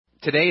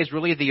Today is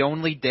really the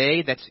only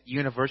day that's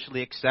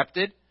universally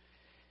accepted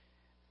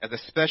as a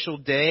special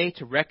day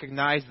to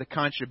recognize the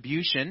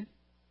contribution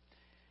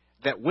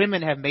that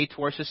women have made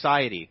to our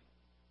society,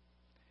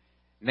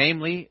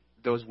 namely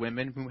those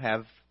women who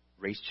have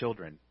raised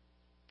children.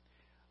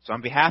 So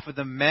on behalf of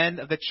the men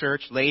of the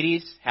church,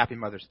 ladies, happy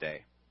Mother's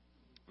Day.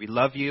 We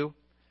love you,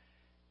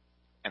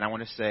 and I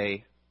want to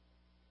say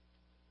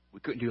we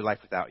couldn't do life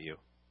without you,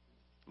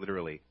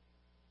 literally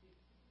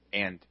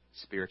and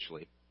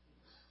spiritually.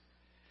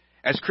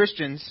 As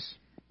Christians,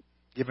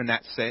 given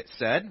that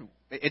said,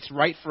 it's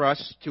right for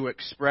us to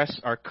express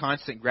our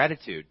constant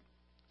gratitude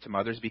to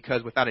mothers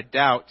because without a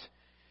doubt,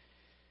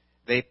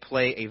 they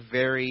play a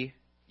very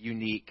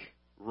unique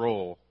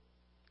role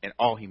in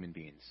all human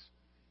beings.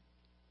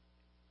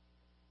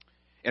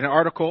 In an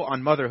article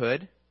on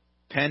motherhood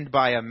penned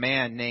by a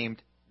man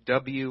named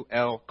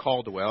W.L.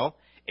 Caldwell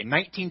in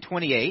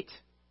 1928,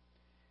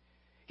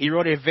 he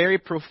wrote a very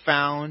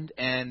profound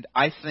and,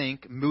 I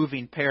think,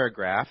 moving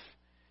paragraph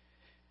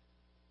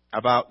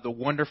about the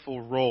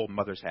wonderful role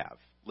mothers have.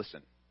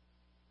 Listen.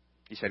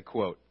 He said,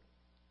 quote,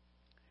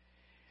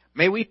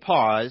 "May we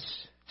pause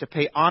to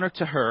pay honor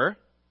to her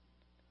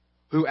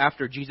who,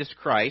 after Jesus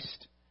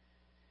Christ,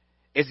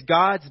 is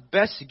God's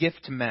best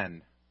gift to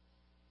men,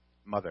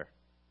 mother.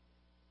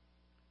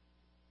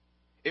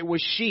 It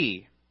was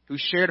she who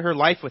shared her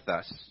life with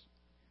us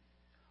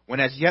when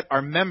as yet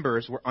our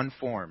members were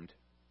unformed.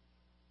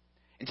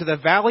 Into the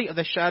valley of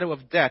the shadow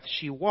of death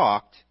she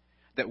walked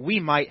that we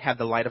might have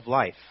the light of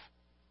life.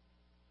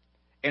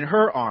 In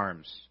her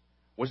arms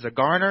was the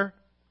garner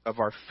of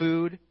our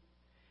food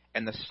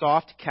and the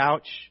soft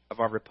couch of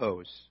our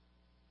repose.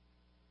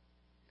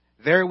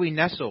 There we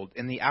nestled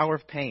in the hour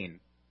of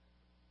pain.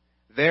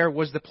 There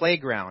was the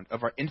playground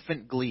of our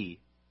infant glee.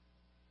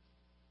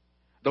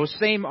 Those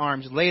same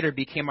arms later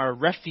became our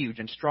refuge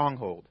and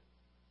stronghold.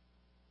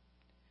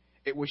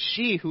 It was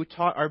she who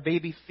taught our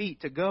baby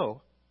feet to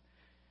go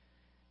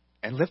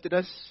and lifted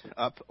us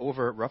up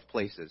over rough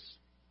places.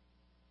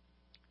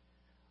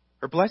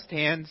 Her blessed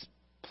hands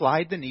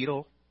plied the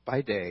needle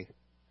by day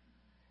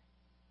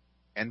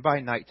and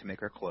by night to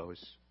make our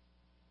clothes.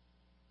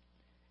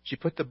 She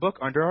put the book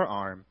under our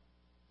arm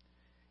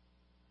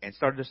and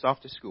started us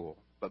off to school.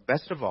 But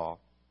best of all,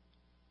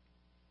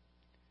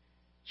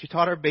 she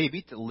taught our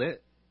baby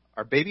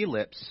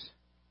lips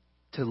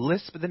to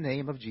lisp the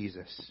name of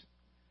Jesus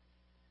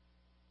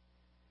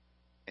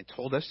and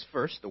told us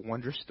first the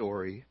wonder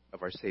story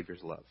of our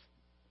Savior's love."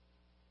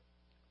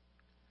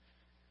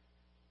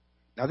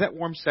 Now that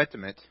warm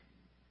sentiment,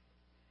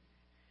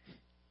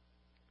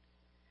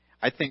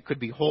 I think, could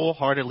be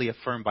wholeheartedly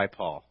affirmed by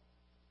Paul.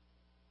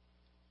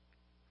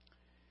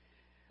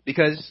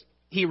 Because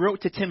he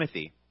wrote to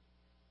Timothy,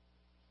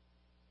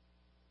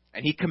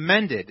 and he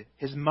commended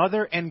his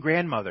mother and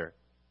grandmother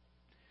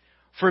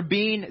for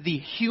being the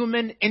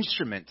human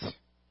instrument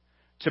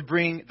to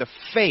bring the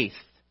faith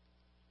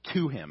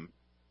to him.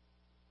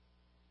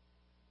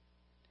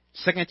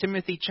 2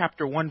 Timothy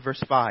chapter 1,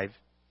 verse 5,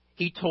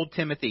 he told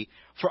Timothy,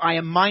 "For I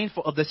am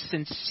mindful of the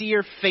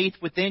sincere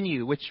faith within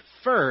you, which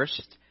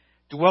first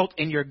dwelt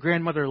in your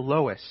grandmother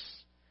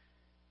Lois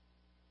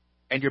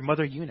and your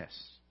mother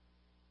Eunice.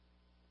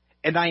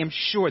 And I am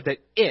sure that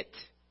it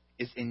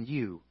is in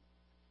you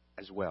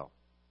as well."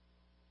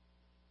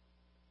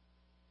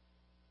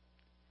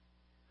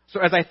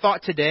 So as I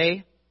thought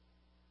today,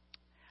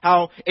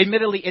 how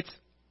admittedly it's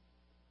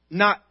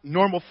not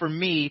normal for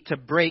me to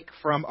break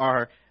from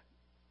our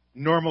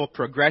normal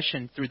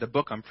progression through the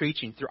book I'm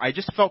preaching through, I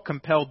just felt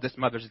compelled this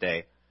Mother's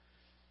Day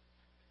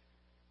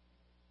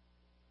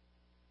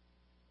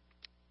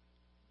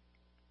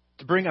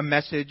to bring a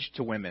message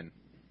to women.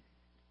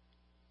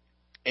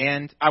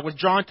 And I was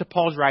drawn to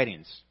Paul's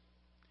writings,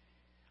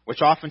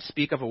 which often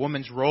speak of a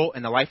woman's role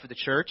in the life of the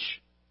church.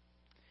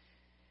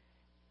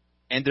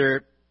 And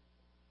there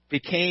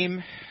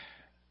became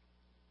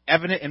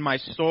evident in my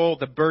soul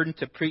the burden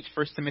to preach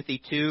 1 Timothy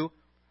 2,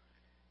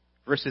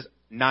 verses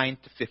 9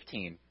 to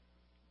 15.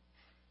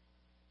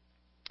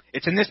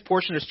 It's in this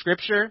portion of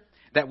Scripture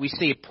that we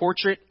see a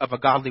portrait of a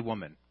godly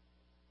woman.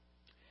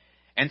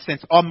 And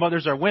since all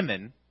mothers are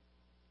women,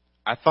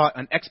 I thought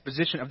an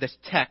exposition of this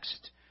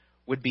text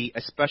would be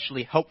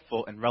especially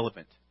helpful and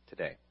relevant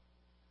today.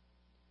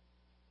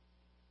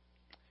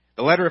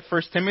 The letter of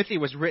 1 Timothy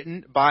was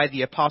written by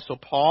the Apostle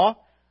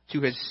Paul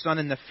to his son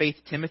in the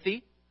faith,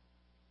 Timothy.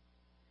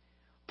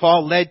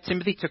 Paul led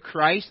Timothy to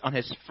Christ on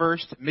his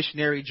first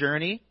missionary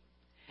journey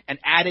and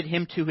added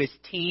him to his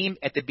team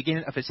at the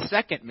beginning of his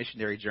second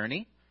missionary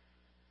journey.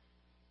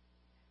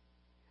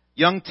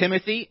 Young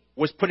Timothy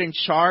was put in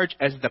charge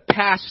as the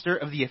pastor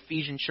of the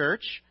Ephesian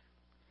church,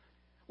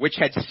 which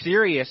had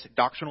serious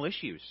doctrinal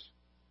issues.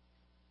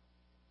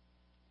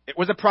 It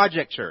was a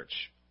project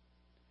church.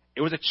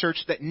 It was a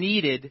church that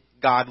needed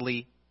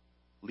godly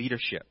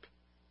leadership.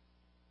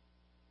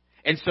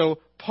 And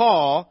so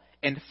Paul,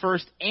 in 1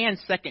 and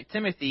 2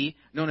 Timothy,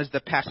 known as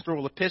the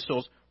pastoral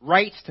epistles,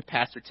 writes to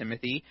Pastor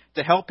Timothy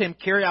to help him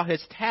carry out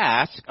his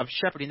task of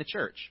shepherding the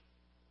church.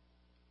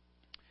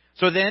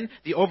 So then,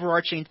 the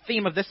overarching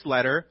theme of this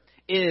letter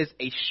is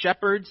a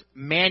shepherd's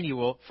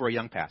manual for a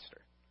young pastor.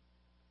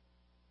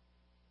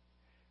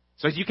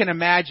 So as you can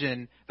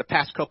imagine, the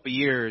past couple of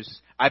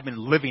years, I've been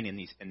living in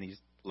these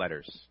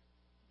letters.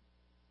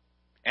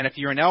 And if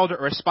you're an elder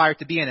or aspire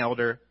to be an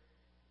elder,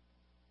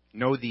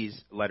 know these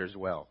letters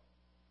well.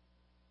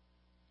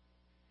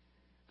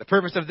 The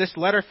purpose of this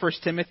letter, 1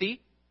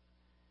 Timothy,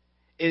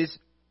 is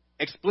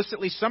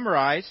explicitly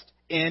summarized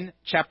in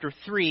chapter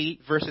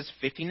 3, verses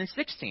 15 and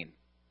 16.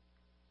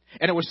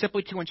 And it was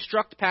simply to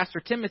instruct Pastor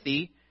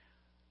Timothy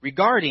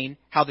regarding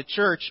how the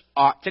church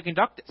ought to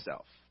conduct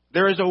itself.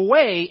 There is a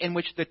way in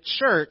which the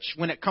church,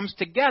 when it comes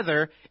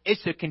together, is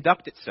to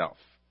conduct itself.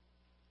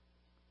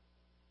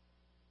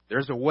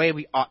 There's a way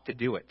we ought to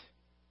do it.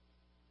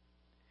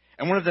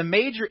 And one of the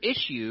major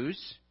issues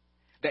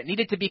that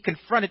needed to be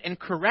confronted and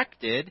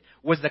corrected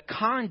was the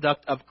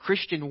conduct of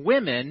Christian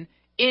women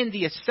in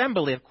the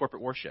assembly of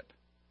corporate worship.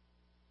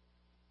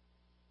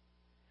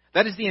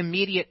 That is the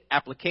immediate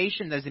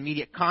application, that is the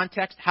immediate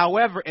context.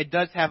 However, it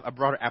does have a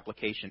broader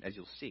application, as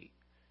you'll see.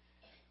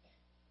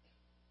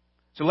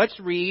 So let's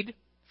read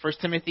 1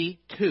 Timothy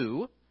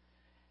 2,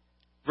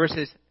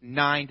 verses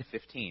 9 to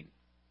 15.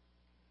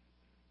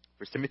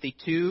 1 Timothy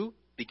 2,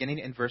 beginning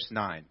in verse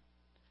 9.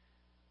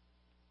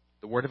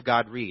 The Word of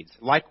God reads,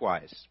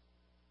 "Likewise,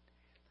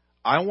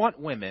 I want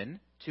women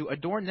to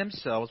adorn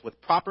themselves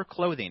with proper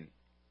clothing,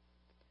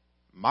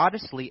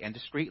 modestly and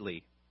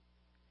discreetly,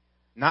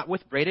 not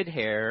with braided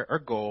hair or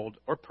gold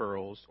or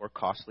pearls or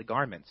costly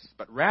garments,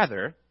 but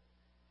rather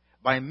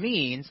by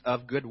means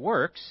of good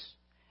works,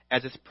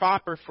 as is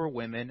proper for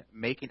women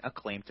making a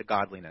claim to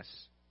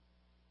godliness.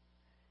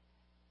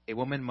 A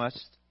woman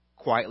must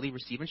quietly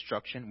receive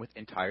instruction with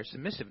entire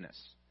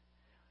submissiveness.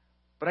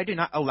 But I do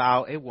not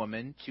allow a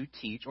woman to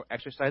teach or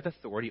exercise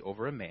authority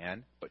over a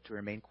man, but to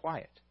remain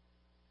quiet.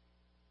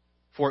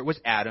 For it was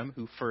Adam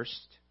who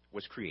first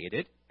was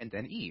created, and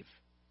then Eve.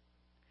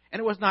 And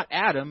it was not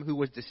Adam who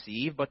was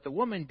deceived, but the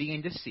woman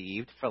being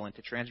deceived fell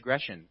into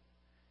transgression.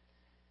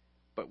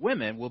 But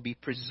women will be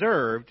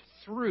preserved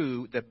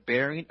through the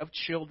bearing of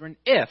children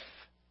if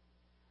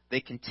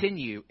they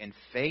continue in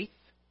faith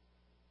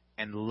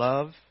and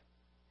love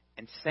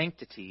and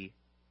sanctity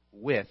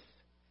with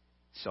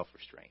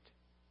self-restraint."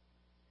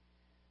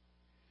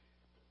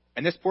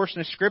 In this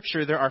portion of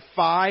Scripture, there are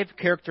 5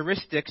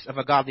 characteristics of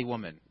a godly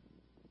woman.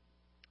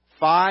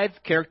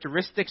 5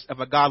 characteristics of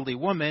a godly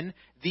woman.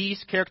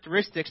 These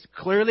characteristics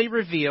clearly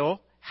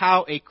reveal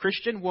how a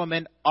Christian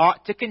woman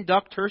ought to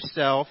conduct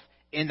herself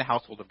in the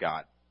household of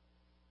God.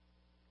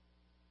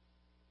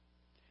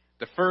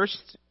 The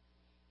first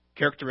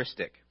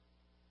characteristic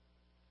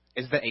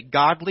is that a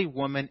godly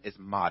woman is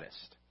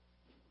modest.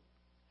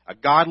 A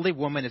godly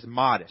woman is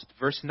modest.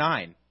 Verse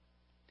 9.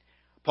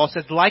 Paul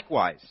says,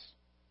 likewise.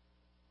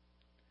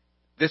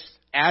 This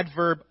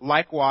adverb,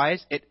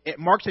 likewise, it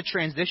marks a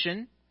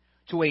transition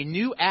to a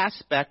new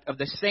aspect of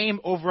the same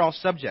overall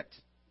subject.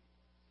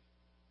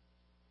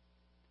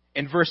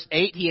 In verse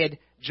 8, he had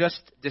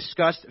just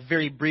discussed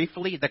very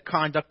briefly the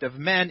conduct of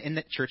men in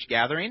the church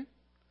gathering,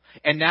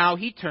 and now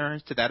he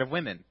turns to that of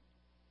women.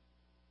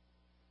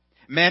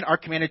 Men are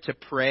commanded to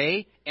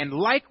pray, and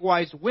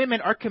likewise women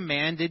are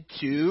commanded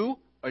to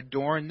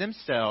adorn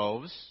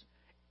themselves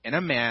in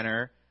a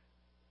manner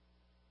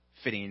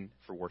fitting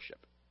for worship.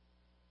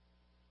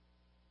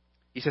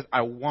 He says,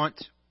 I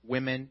want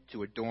women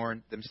to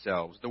adorn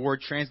themselves. The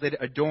word translated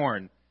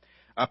adorn,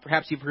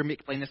 perhaps you've heard me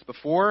explain this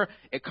before.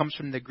 It comes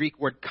from the Greek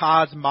word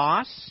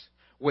kosmos,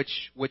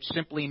 which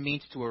simply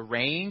means to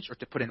arrange or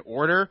to put in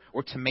order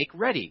or to make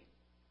ready.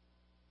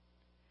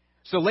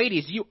 So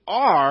ladies, you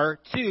are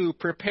to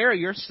prepare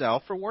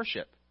yourself for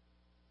worship.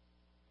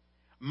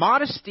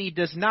 Modesty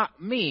does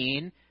not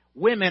mean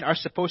women are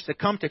supposed to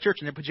come to church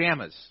in their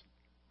pajamas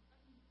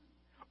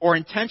or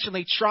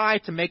intentionally try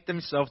to make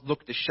themselves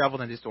look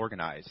disheveled and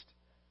disorganized.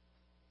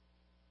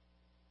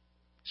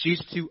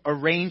 She's to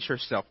arrange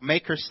herself,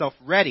 make herself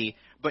ready,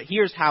 but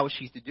here's how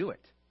she's to do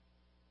it.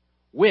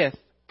 With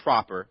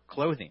proper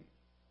clothing.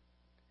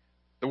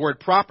 The word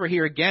proper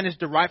here again is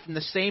derived from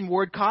the same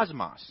word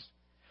cosmos,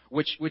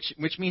 which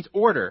means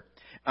order,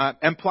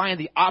 implying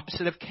the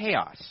opposite of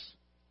chaos.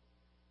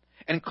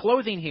 And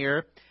clothing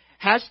here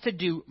has to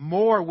do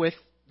more with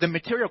the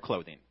material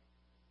clothing.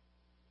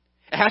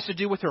 It has to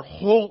do with her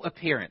whole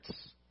appearance.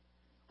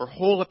 Her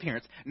whole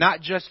appearance,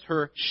 not just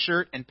her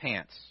shirt and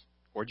pants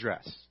or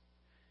dress.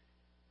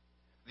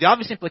 The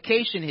obvious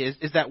implication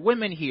is that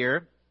women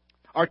here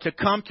are to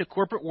come to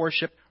corporate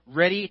worship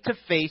ready to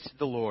face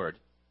the Lord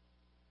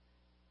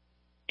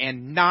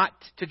and not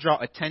to draw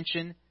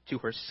attention to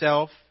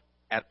herself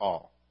at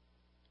all.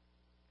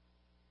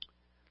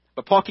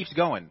 But Paul keeps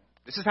going.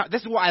 This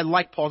is why I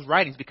like Paul's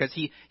writings, because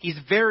he's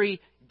very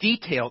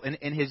detailed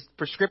in his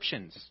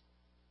prescriptions.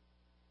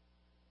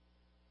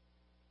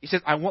 He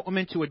says, I want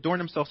women to adorn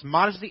themselves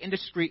modestly and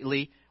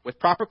discreetly with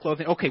proper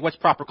clothing. Okay, what's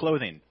proper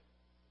clothing?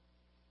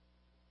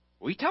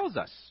 Well, he tells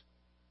us.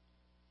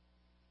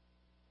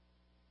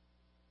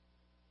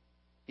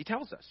 He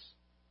tells us.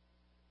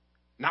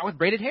 Not with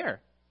braided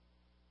hair.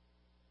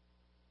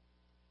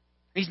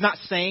 He's not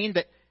saying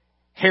that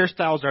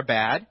hairstyles are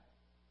bad.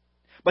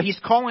 But he's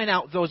calling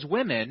out those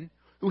women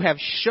who have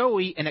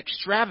showy and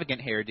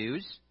extravagant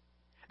hairdos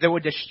that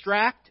would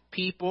distract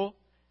people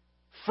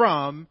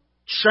from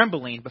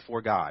trembling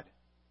before God.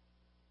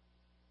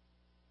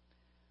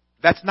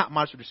 That's not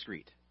modest or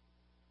discreet.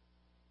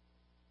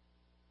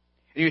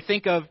 And you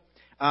think of,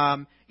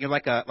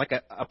 like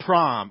a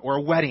prom or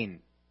a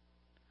wedding,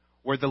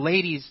 where the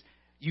ladies,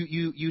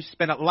 you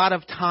spend a lot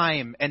of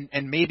time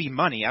and maybe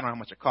money. I don't know how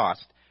much it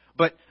costs,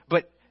 but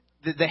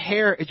the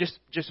hair is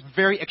just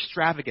very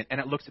extravagant and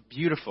it looks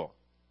beautiful.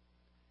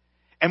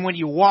 And when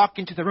you walk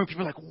into the room,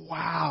 people are like,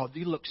 "Wow,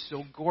 you look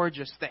so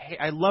gorgeous.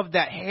 I love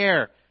that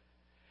hair."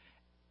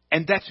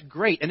 And that's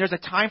great. And there's a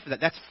time for that.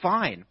 That's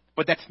fine.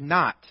 But that's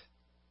not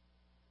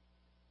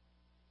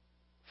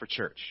for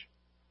church.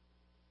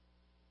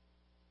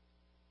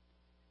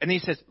 And then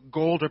he says,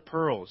 gold or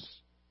pearls.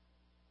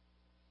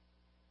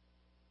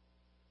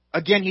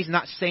 Again, he's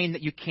not saying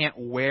that you can't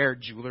wear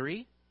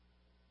jewelry.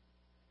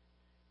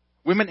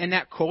 Women in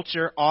that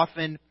culture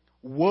often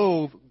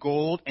wove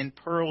gold and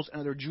pearls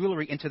and other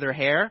jewelry into their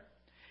hair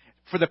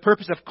for the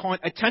purpose of calling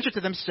attention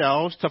to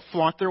themselves to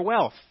flaunt their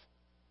wealth.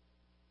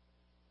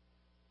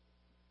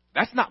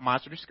 That's not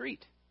modest or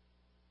discreet.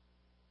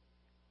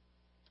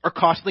 Or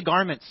costly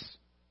garments.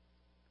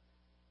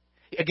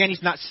 Again,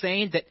 he's not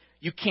saying that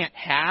you can't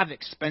have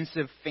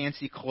expensive,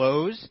 fancy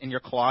clothes in your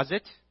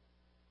closet.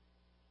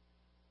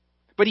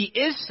 But he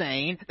is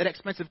saying that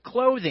expensive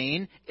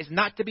clothing is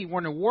not to be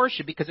worn in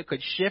worship because it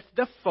could shift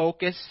the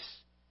focus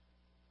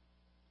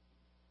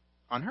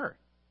on her.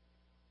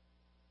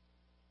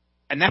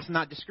 And that's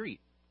not discreet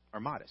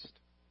or modest.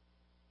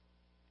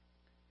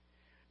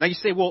 Now you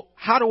say, well,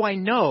 how do I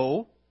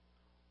know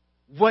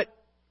what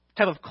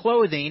type of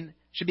clothing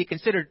should be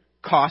considered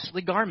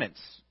costly garments?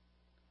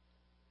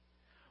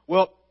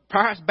 Well,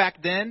 perhaps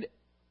back then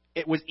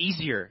it was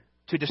easier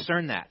to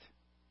discern that.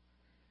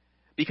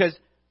 Because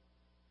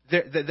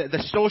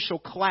the social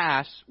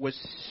class was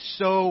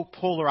so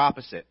polar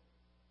opposite,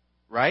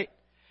 right?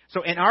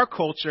 So in our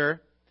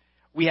culture,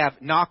 we have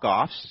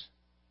knockoffs,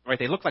 right?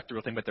 They look like the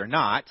real thing, but they're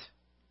not.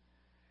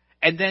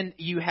 And then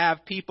you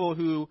have people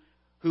who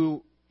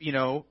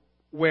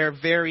wear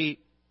very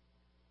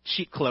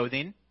cheap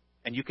clothing,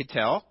 and you could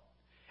tell.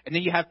 And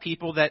then you have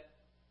people that,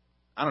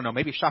 I don't know,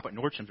 maybe shop at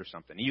Nordstrom's or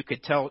something. And you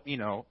could tell,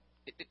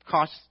 it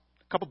costs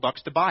a couple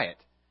bucks to buy it.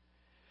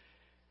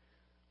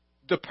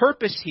 The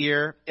purpose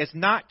here is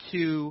not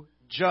to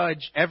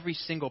judge every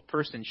single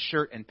person's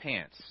shirt and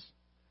pants.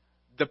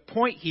 The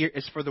point here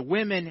is for the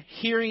women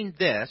hearing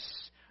this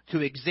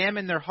to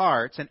examine their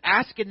hearts and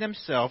asking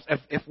themselves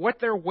if what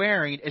they're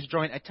wearing is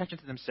drawing attention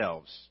to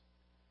themselves.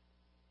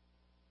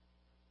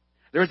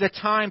 There is a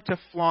time to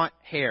flaunt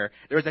hair.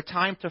 There is a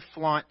time to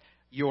flaunt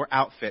your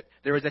outfit.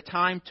 There is a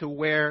time to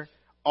wear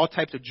all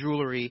types of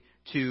jewelry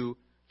to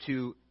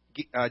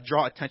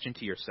draw attention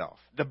to yourself.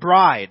 The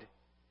bride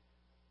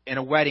in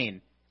a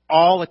wedding,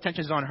 all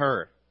attention is on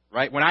her,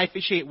 right? When I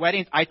officiate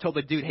weddings, I told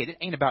the dude, hey, it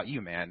ain't about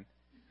you, man.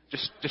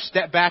 Just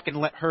step back and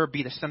let her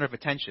be the center of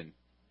attention.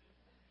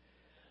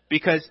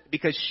 Because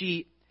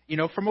she,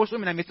 for most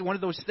women, it's one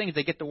of those things,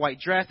 they get the white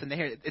dress and the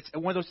hair. It's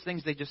one of those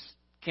things they just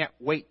can't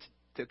wait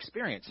to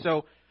experience.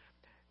 So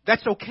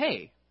that's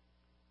okay.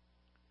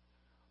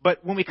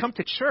 But when we come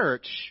to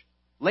church,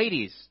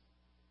 ladies,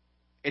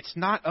 it's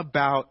not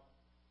about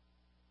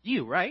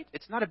you, right?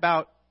 It's not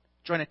about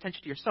drawing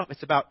attention to yourself.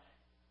 It's about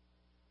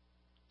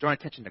drawing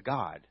attention to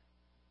God,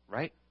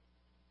 right?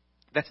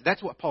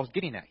 That's what Paul's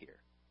getting at here.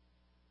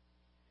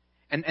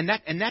 And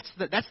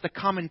that's the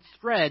common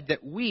thread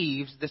that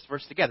weaves this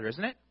verse together,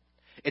 isn't it?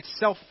 It's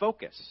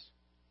self-focus.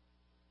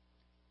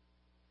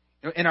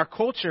 In our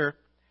culture,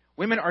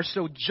 women are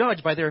so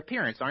judged by their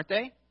appearance, aren't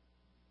they?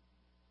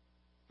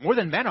 More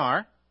than men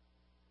are.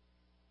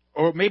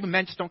 Or maybe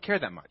men just don't care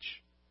that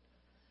much.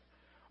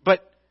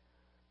 But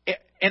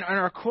in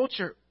our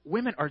culture,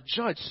 women are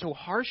judged so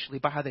harshly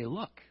by how they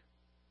look.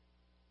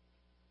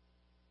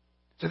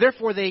 So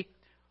therefore, they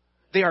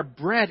are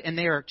bred and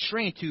they are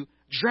trained to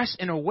dress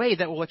in a way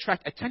that will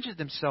attract attention to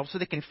themselves so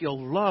they can feel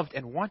loved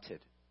and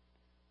wanted.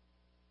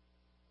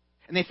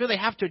 And they feel they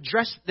have to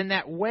dress in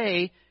that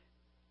way,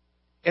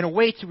 in a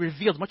way to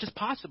reveal as much as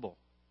possible.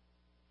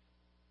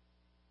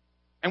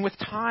 And with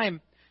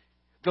time,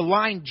 the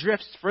line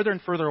drifts further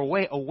and further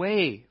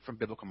away from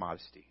biblical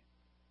modesty.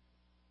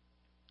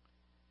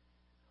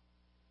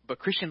 But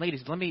Christian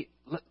ladies,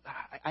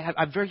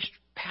 I'm very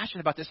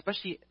passionate about this,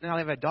 especially now I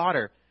have a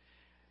daughter.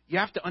 You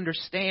have to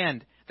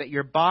understand that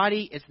your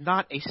body is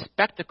not a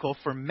spectacle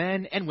for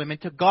men and women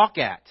to gawk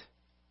at.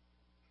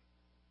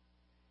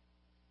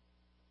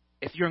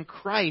 If you're in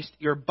Christ,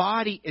 your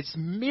body is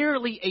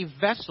merely a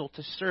vessel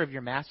to serve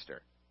your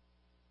master.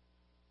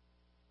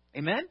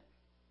 Amen?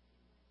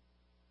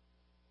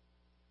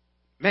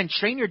 Men,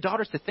 train your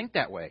daughters to think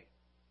that way.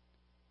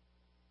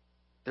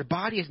 Their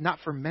body is not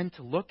for men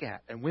to look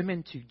at and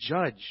women to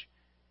judge.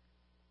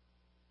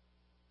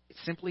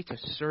 It's simply to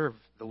serve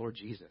the Lord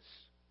Jesus.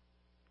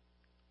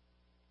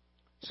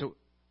 So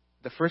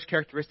the first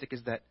characteristic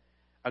is that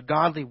a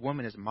godly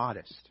woman is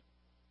modest.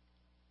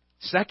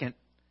 Second,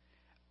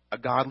 a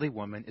godly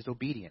woman is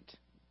obedient.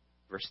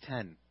 Verse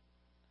 10.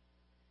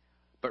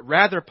 But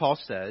rather, Paul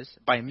says,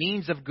 by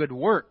means of good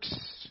works.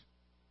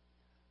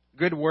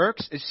 Good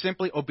works is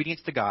simply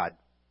obedience to God.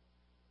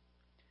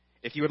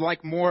 If you would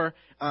like more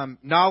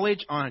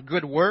knowledge on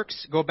good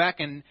works, go back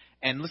and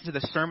listen to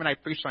the sermon I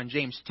preached on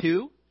James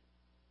 2.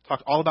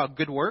 Talked all about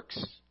good works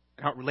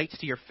and how it relates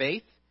to your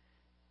faith.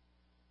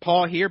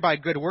 Paul here, by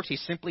good works, he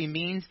simply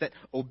means that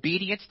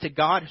obedience to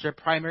God is our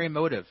primary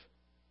motive,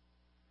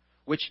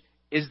 which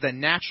is the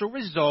natural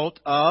result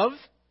of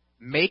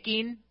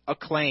making a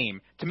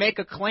claim. To make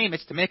a claim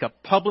is to make a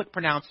public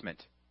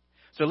pronouncement.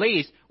 So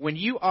ladies, when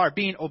you are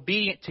being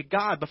obedient to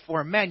God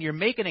before men, you're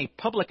making a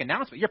public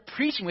announcement. You're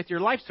preaching with your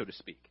life, so to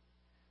speak,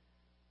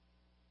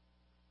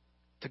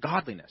 to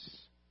godliness.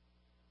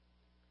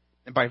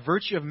 And by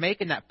virtue of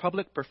making that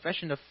public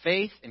profession of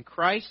faith in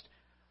Christ,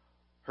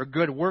 her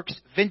good works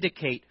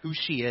vindicate who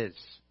she is.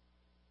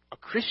 A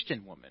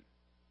Christian woman.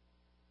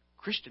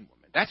 Christian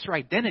woman. That's her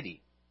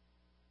identity.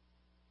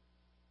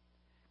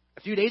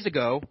 A few days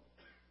ago,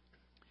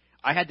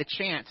 I had the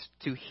chance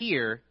to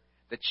hear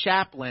the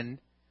chaplain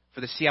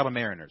for the Seattle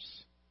Mariners.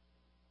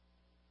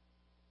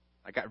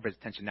 I got everybody's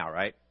attention now,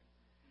 right?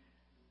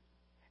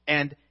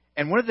 And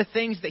one of the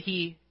things that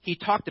he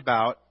talked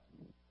about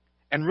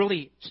and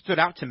really stood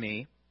out to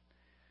me,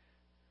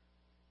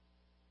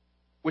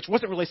 which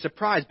wasn't really a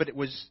surprise, but it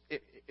was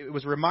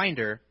a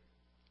reminder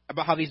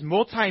about how these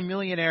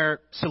multimillionaire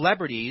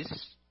celebrities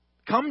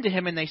come to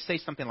him and they say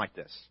something like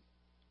this.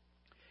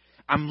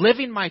 I'm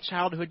living my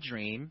childhood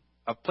dream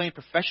of playing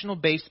professional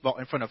baseball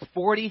in front of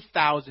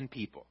 40,000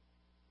 people.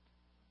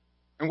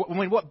 And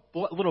what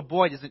little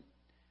boy doesn't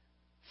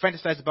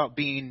fantasize about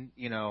being,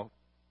 a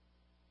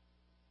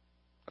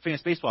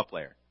famous baseball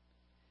player?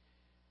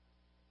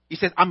 He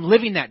says, I'm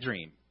living that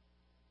dream.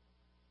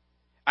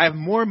 I have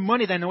more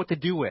money than I know what to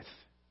do with.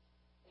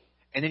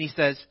 And then he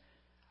says,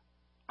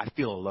 I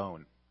feel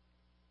alone.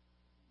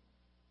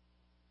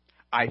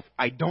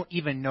 I don't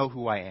even know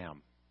who I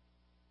am.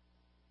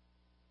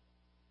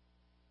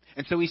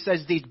 And so he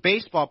says these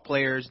baseball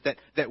players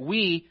that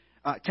we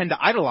tend to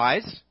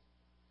idolize,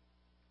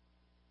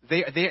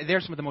 they're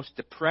some of the most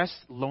depressed,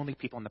 lonely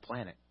people on the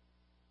planet.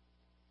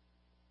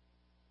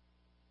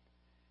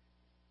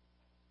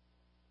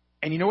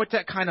 And you know what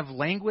that kind of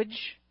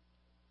language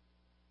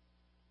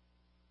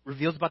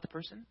reveals about the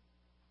person?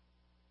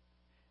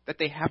 That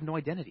they have no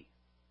identity.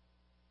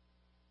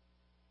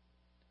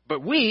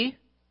 But we,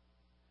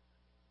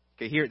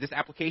 here, this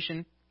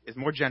application is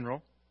more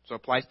general, so it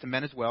applies to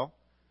men as well.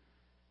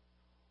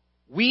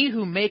 We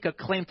who make a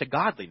claim to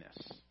godliness,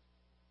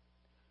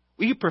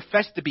 we who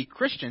profess to be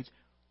Christians,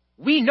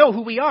 we know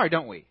who we are,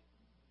 don't we?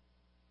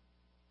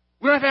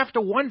 We don't have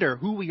to wonder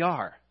who we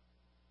are.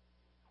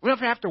 We don't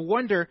have to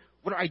wonder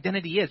what our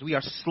identity is. We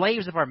are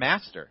slaves of our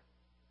master.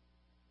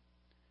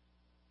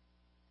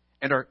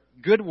 And our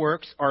good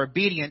works, our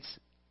obedience,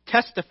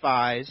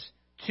 testifies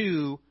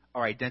to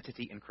our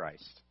identity in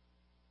Christ.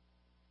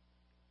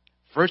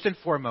 First and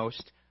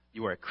foremost,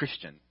 you are a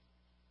Christian.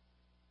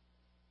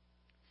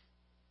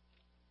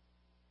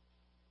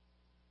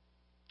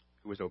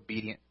 Who is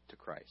obedient to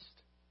Christ.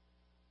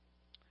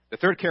 The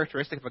third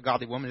characteristic of a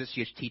godly woman is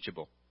she is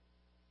teachable.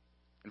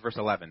 In verse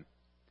 11,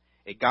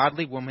 a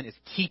godly woman is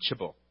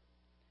teachable.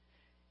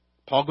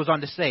 Paul goes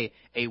on to say,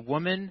 a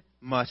woman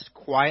must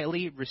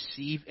quietly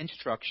receive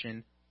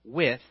instruction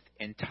with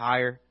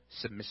entire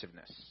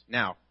submissiveness.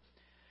 Now,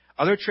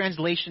 other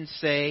translations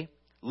say,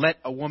 let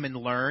a woman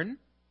learn,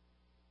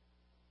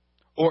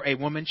 or a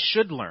woman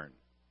should learn.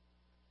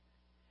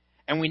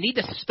 And we need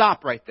to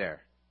stop right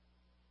there.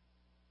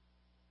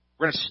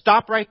 We're going to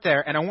stop right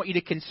there, and I want you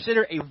to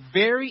consider a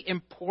very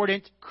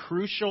important,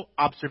 crucial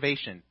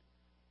observation.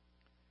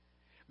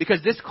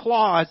 Because this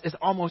clause is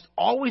almost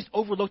always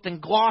overlooked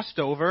and glossed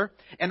over,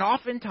 and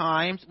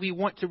oftentimes we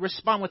want to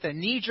respond with a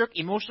knee-jerk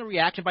emotional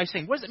reaction by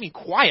saying, what does it mean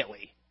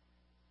quietly?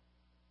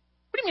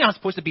 What do you mean I'm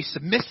supposed to be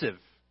submissive?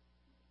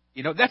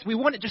 We want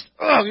to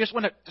we just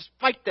want to just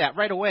fight that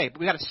right away, but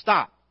we got to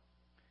stop.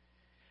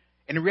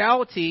 In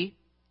reality,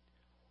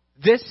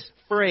 this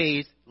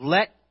phrase,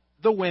 let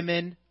the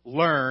women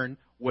learn,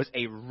 was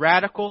a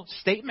radical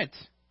statement.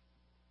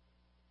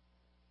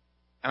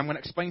 And I'm going to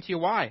explain to you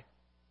why.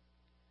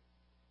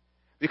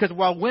 Because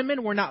while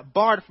women were not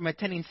barred from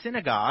attending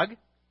synagogue,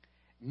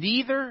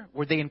 neither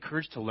were they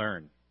encouraged to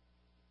learn.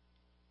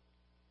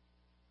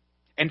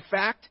 In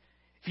fact,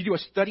 if you do a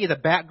study of the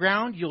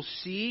background, you'll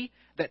see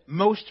that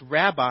most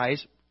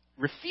rabbis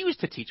refused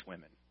to teach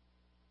women.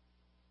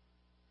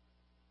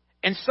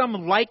 And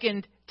some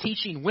likened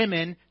teaching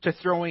women to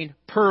throwing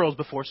pearls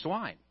before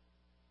swine.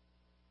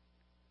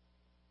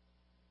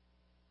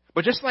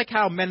 But just like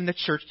how men in the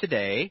church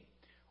today,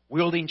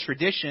 wielding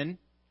tradition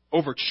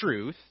over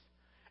truth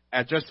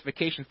as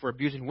justification for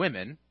abusing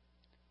women,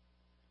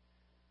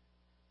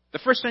 the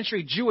first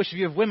century Jewish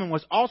view of women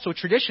was also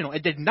traditional.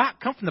 It did not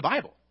come from the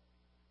Bible.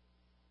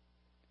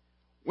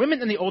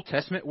 Women in the Old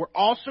Testament were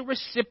also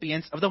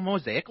recipients of the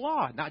Mosaic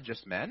Law, not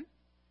just men.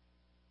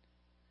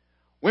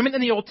 Women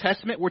in the Old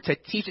Testament were to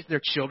teach it to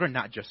their children,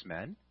 not just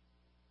men,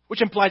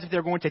 which implies if they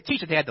were going to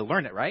teach it, they had to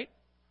learn it, right?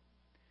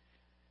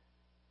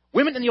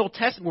 Women in the Old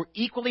Testament were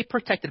equally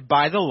protected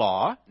by the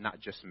law, not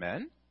just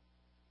men.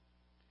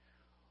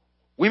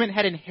 Women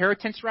had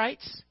inheritance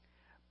rights,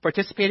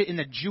 participated in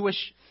the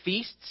Jewish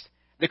feasts.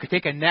 They could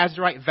take a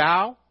Nazirite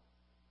vow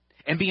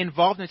and be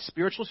involved in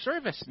spiritual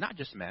service, not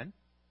just men.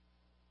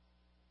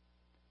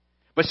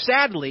 But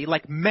sadly,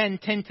 like men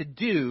tend to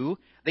do,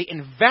 they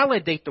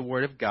invalidate the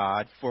Word of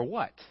God for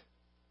what?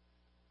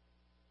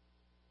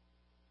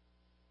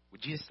 What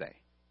would Jesus say?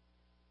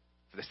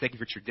 For the sake of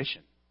your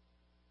tradition.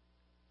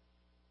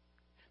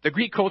 The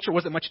Greek culture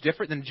wasn't much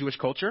different than the Jewish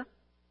culture.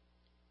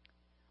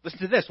 Listen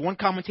to this. One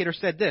commentator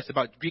said this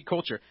about Greek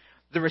culture.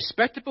 The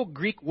respectable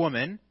Greek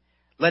woman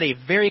led a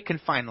very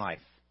confined life.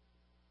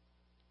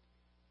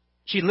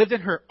 She lived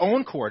in her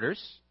own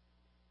quarters,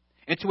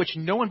 into which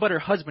no one but her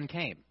husband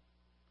came.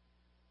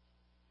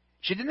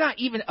 She did not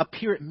even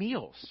appear at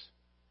meals.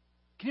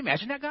 Can you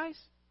imagine that, guys?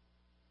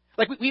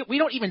 Like, we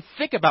don't even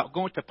think about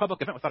going to a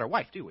public event without our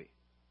wife, do we?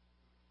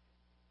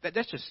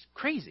 That's just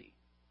crazy.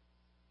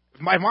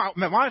 If my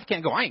wife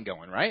can't go, I ain't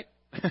going, right?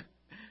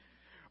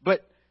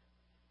 But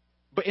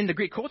in the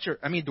Greek culture,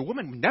 I mean, the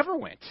woman never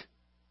went.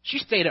 She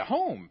stayed at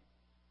home.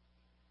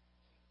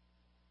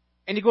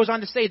 And he goes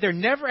on to say, there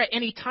never at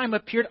any time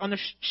appeared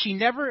she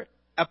never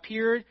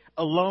appeared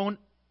alone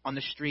on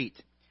the street.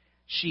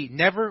 She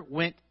never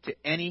went to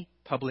any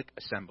public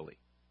assembly.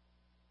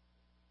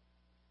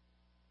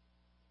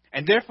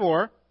 And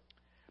therefore,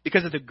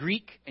 because of the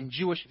Greek and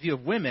Jewish view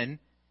of women,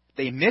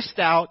 they missed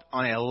out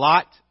on a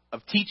lot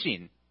of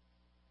teaching.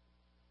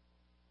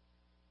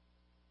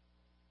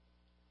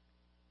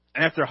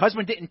 And if their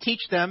husband didn't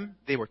teach them,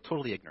 they were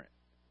totally ignorant.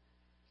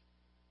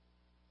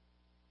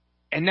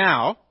 And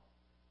now,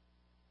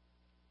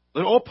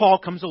 little old Paul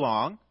comes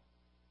along,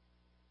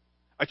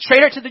 a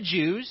traitor to the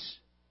Jews,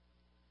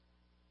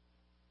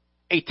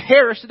 a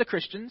terrorist to the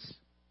Christians.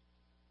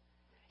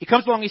 He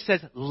comes along and he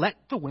says, let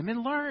the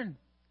women learn.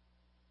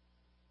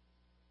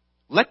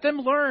 Let them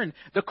learn.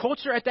 The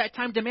culture at that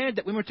time demanded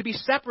that women were to be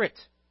separate.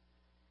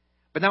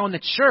 But now in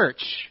the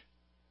church,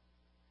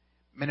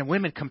 men and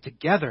women come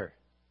together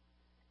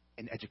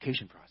in the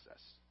education process.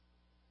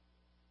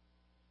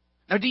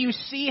 Now, do you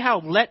see how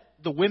let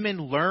the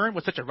women learn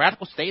was such a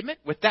radical statement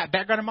with that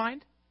background in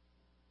mind?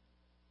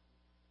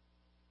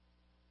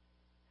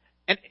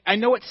 And I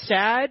know it's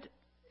sad.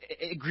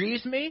 It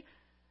grieves me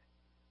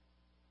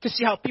to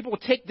see how people will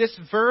take this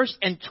verse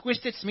and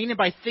twist its meaning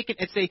by thinking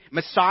it's a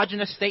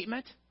misogynist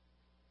statement.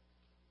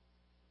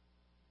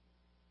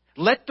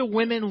 Let the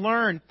women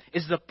learn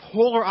is the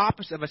polar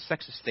opposite of a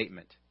sexist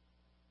statement.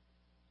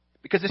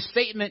 Because this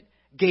statement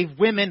gave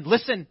women,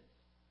 listen,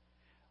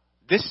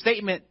 this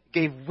statement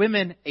gave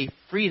women a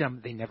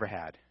freedom they never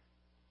had.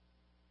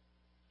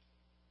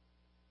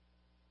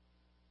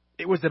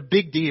 It was a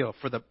big deal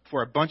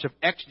for a bunch of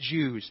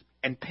ex-Jews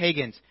and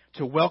pagans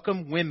to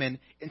welcome women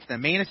into the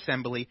main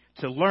assembly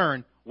to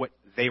learn what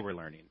they were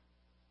learning.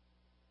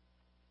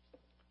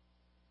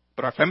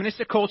 But our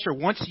feministic culture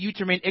wants you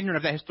to remain ignorant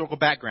of that historical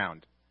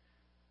background.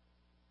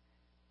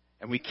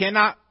 And we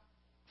cannot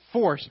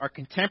force our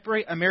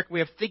contemporary American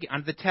way of thinking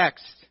onto the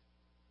text.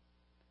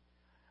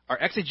 Our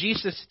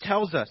exegesis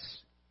tells us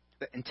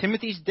that in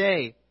Timothy's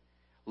day,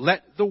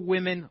 let the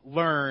women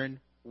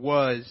learn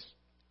was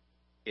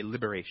a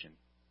liberation.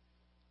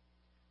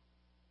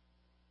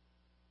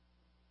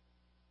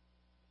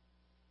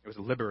 It was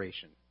a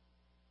liberation.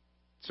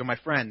 So my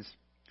friends,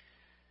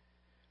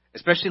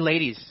 especially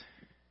ladies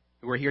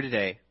who are here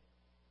today,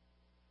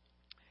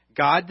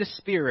 God the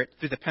Spirit,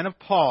 through the pen of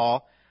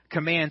Paul,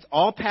 commands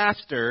all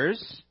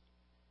pastors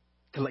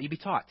to let you be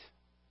taught.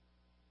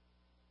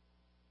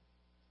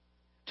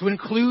 To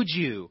include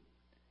you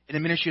in the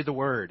ministry of the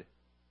Word.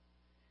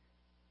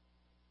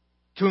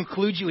 To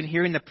include you in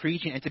hearing the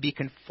preaching and to be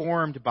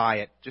conformed by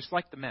it, just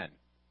like the men.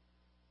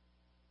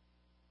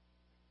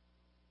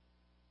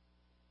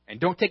 And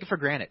don't take it for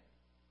granted.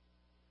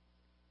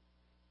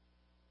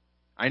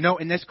 I know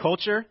in this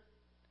culture,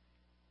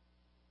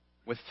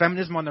 with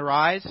feminism on the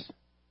rise,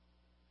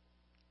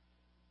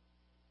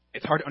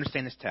 it's hard to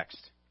understand this text.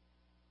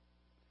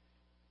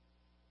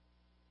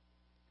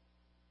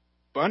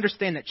 But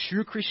understand that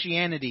true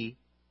Christianity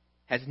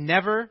has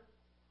never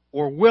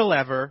or will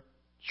ever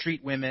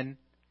treat women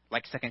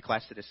like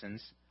second-class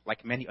citizens,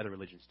 like many other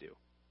religions do.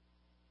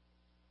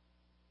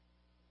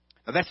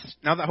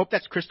 Now I hope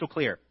that's crystal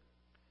clear.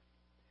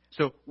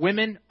 So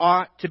women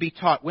ought to be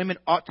taught. Women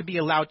ought to be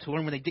allowed to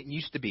learn when they didn't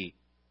used to be.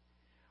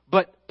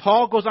 But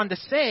Paul goes on to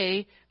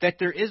say that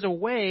there is a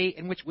way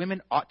in which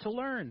women ought to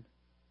learn.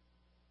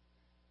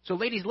 So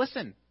ladies,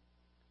 listen.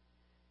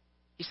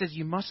 He says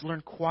you must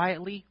learn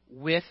quietly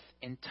with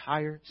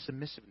entire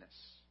submissiveness.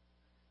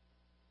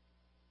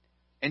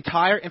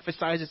 Entire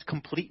emphasizes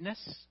completeness.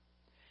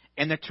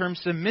 And the term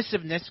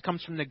submissiveness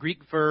comes from the Greek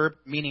verb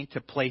meaning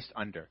to place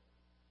under.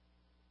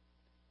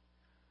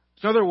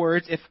 So in other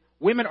words, if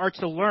women are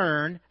to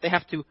learn, they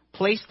have to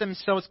place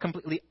themselves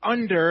completely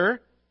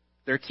under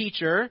their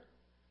teacher,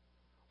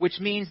 which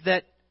means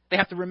that They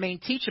have to remain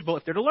teachable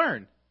if they're to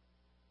learn.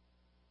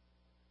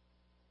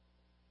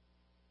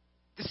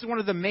 This is one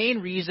of the main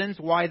reasons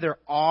why there's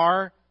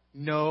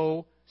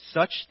no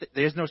such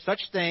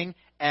thing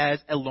as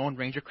a Lone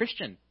Ranger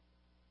Christian.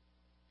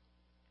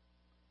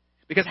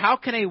 Because how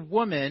can a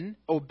woman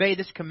obey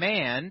this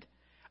command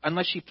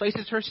unless she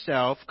places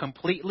herself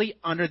completely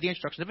under the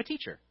instruction of a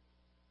teacher?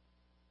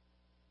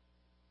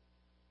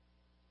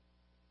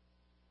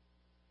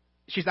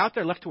 She's out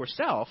there left to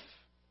herself.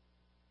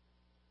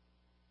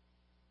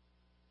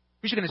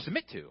 Who's she going to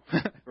submit to,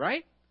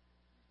 right?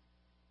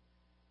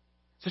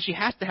 So she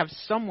has to have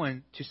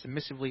someone to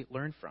submissively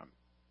learn from.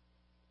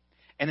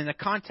 And in the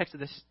context of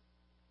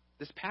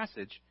this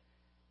passage,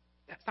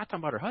 that's not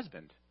talking about her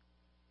husband.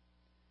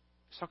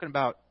 It's talking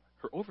about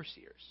her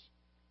overseers.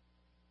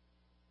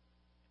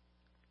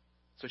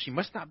 So she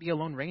must not be a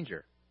Lone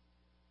Ranger.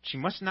 She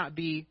must not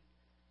be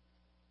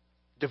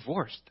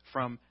divorced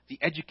from the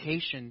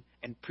education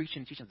and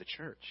preaching and teaching of the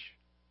church.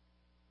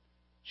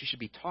 She should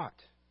be taught,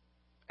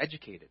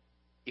 educated,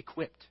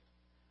 equipped.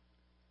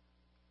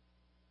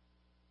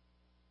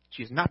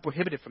 She is not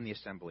prohibited from the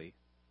assembly.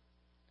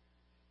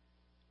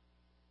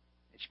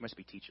 And she must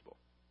be teachable.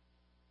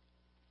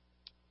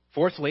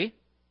 Fourthly,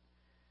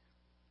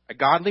 a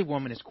godly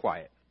woman is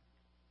quiet.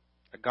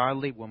 A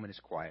godly woman is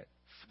quiet.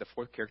 The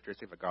fourth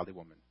characteristic of a godly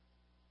woman.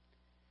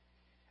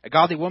 A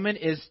godly woman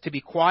is to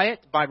be quiet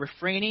by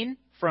refraining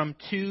from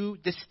two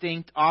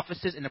distinct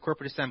offices in the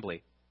corporate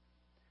assembly.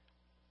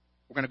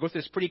 We're going to go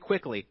through this pretty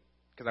quickly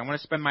because I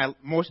want to spend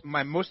most of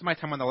my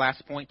time on the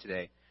last point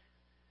today.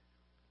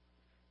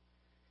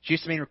 She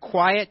is to remain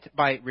quiet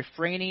by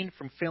refraining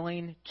from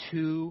filling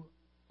two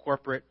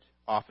corporate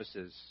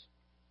offices.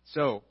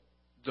 So,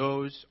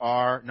 those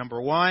are, number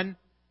one,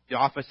 the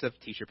office of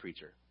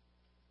teacher-preacher.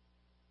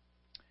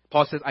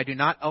 Paul says, I do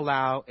not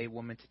allow a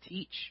woman to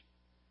teach.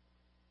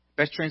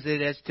 Best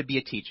translated as to be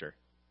a teacher.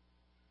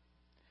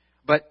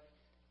 But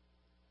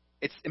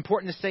it's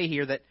important to say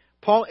here that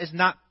Paul is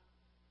not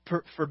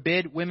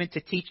forbid women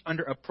to teach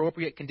under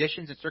appropriate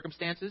conditions and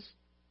circumstances.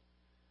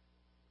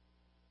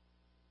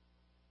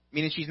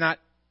 Meaning she's not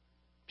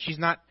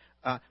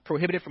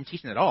prohibited from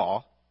teaching at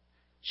all.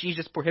 She's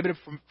just prohibited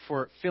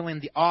for filling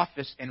the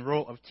office and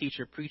role of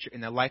teacher-preacher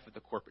in the life of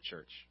the corporate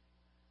church.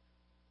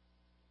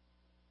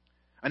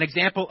 An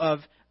example of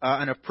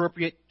an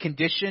appropriate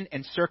condition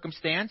and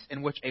circumstance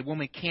in which a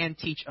woman can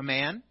teach a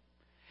man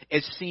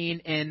is seen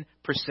in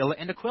Priscilla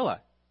and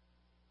Aquila.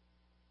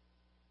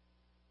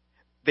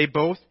 They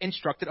both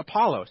instructed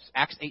Apollos,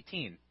 Acts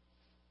 18.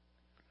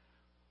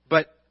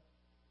 But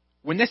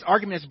when this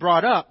argument is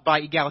brought up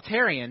by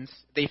egalitarians,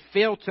 they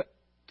fail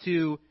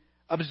to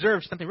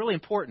observe something really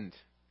important.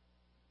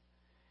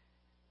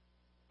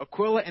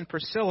 Aquila and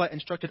Priscilla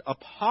instructed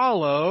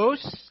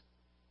Apollos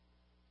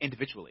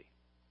individually,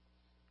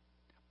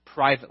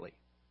 privately,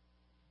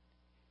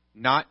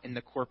 not in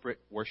the corporate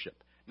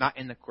worship, not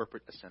in the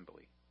corporate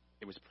assembly.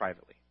 It was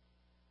privately.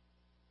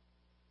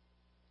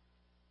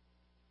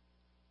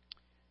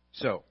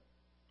 So,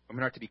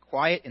 women are to be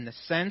quiet in the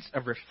sense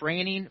of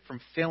refraining from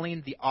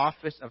filling the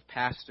office of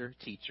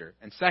pastor-teacher.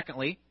 And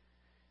secondly,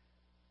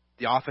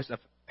 the office of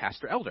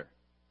pastor-elder.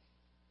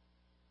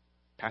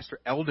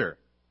 Pastor-elder.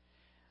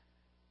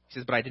 He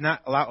says, but I did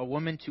not allow a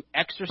woman to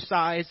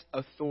exercise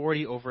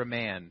authority over a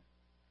man.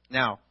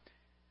 Now,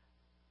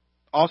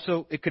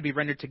 also, it could be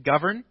rendered to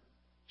govern.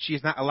 She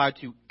is not allowed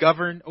to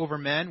govern over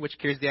men, which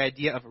carries the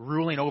idea of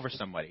ruling over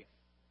somebody.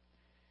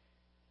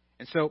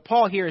 And so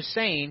Paul here is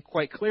saying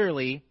quite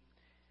clearly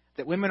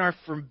that women are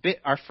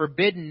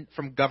forbidden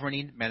from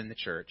governing men in the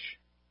church.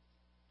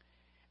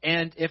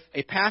 And if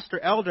a pastor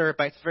elder,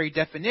 by its very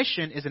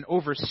definition, is an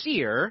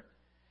overseer,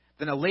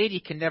 then a lady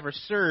can never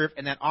serve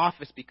in that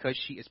office because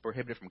she is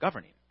prohibited from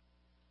governing.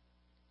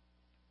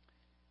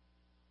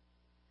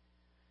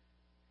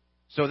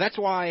 So that's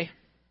why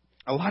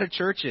a lot of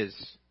churches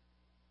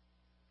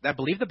that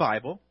believe the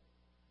Bible,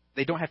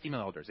 they don't have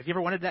female elders. If you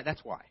ever wanted that,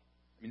 that's why.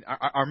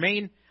 I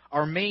mean,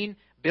 our main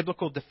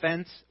biblical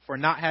defense for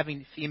not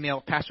having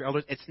female pastor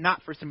elders, it's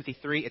not 1 Timothy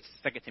 3, it's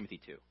 2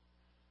 Timothy 2.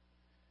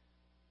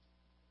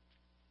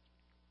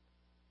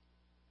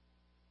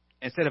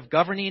 Instead of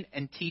governing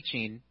and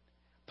teaching,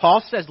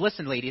 Paul says,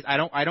 listen, ladies, I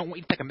don't want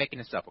you to think I'm making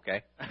this up,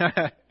 okay?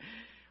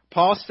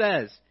 Paul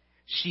says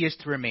she is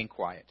to remain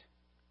quiet.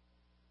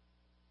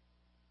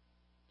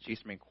 She is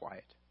to remain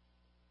quiet.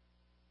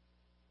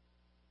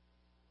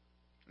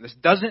 And this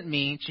doesn't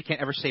mean she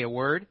can't ever say a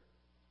word.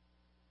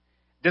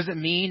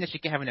 Doesn't mean that she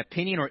can have an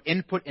opinion or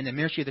input in the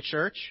ministry of the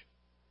church.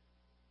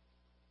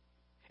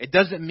 It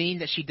doesn't mean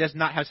that she does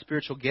not have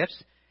spiritual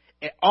gifts.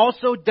 It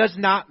also does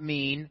not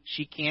mean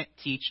she can't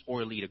teach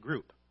or lead a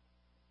group.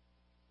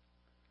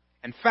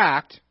 In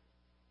fact,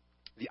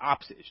 the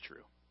opposite is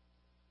true.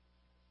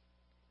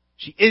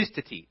 She is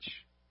to teach,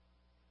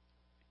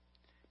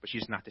 but she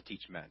is not to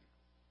teach men.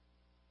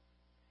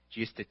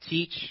 She is to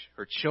teach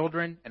her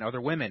children and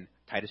other women,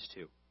 Titus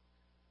 2.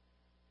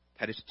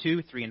 Titus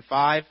 2, 3 and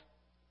 5.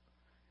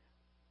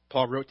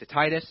 Paul wrote to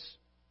Titus,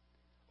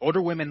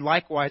 older women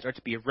likewise are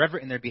to be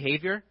reverent in their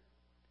behavior,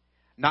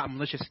 not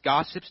malicious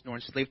gossips, nor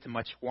enslaved to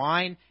much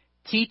wine,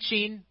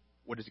 teaching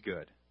what is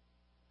good.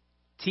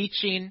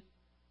 Teaching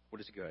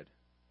what is good.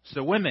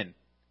 So women,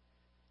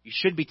 you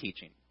should be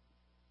teaching.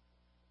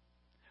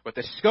 But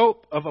the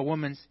scope of a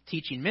woman's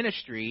teaching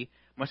ministry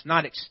must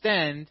not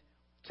extend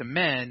to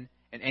men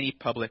in any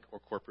public or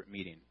corporate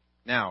meeting.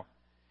 Now,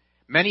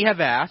 many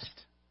have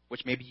asked,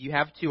 which maybe you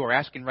have too, or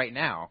asking right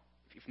now,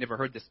 if you've never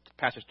heard this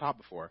passage taught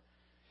before,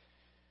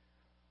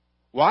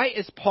 why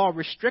is Paul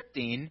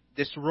restricting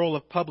this role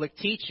of public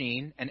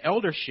teaching and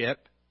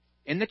eldership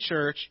in the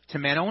church to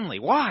men only?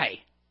 Why?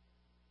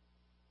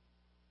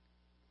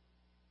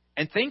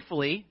 And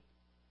thankfully,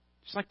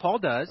 just like Paul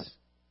does,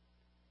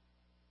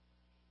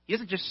 he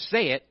doesn't just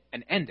say it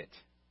and end it.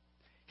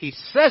 He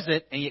says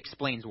it and he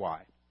explains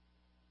why.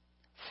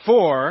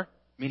 For,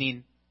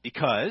 meaning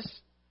because,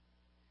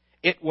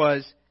 it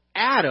was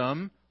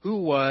Adam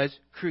who was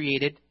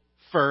created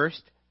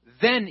first,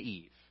 then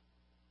Eve.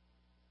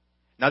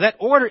 Now that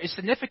order is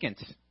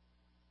significant.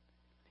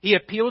 He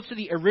appeals to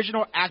the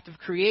original act of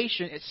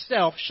creation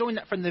itself, showing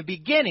that from the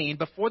beginning,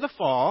 before the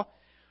fall,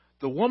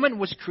 the woman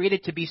was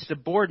created to be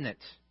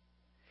subordinate.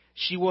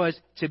 She was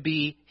to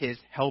be his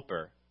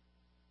helper.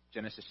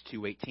 Genesis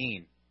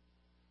 2:18.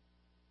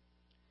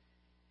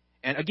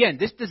 And again,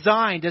 this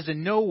design does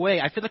in no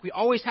way, I feel like we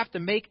always have to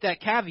make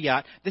that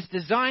caveat, this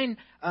design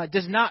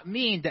does not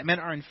mean that men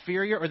are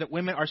inferior or that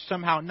women are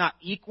somehow not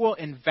equal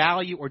in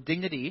value or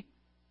dignity.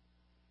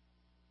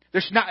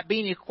 There should not be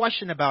any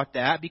question about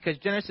that, because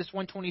Genesis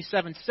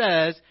 1:27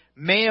 says,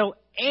 male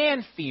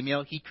and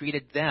female, he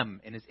created them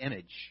in his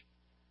image.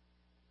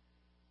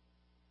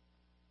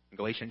 In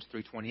Galatians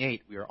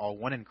 3:28, we are all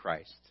one in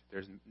Christ.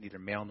 There's neither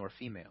male nor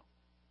female.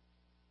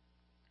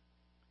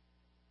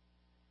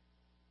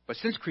 But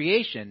since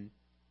creation,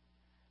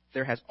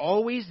 there has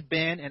always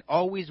been and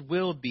always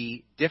will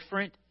be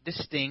different,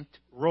 distinct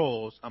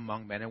roles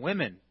among men and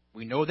women.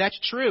 We know that's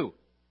true.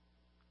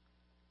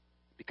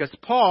 Because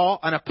Paul,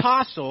 an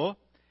apostle,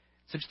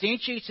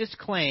 substantiates this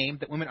claim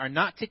that women are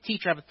not to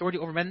teach or have authority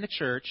over men in the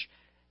church,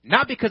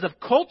 not because of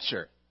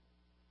culture,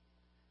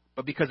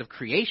 but because of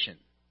creation.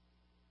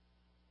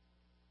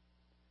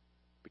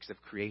 Because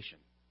of creation.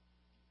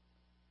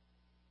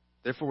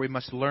 Therefore, we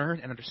must learn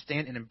and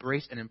understand and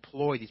embrace and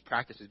employ these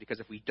practices,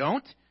 because if we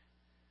don't,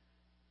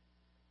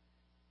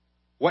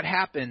 what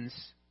happens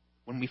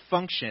when we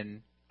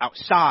function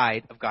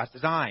outside of God's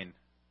design?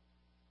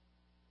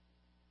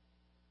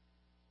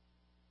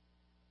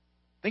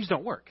 Things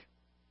don't work,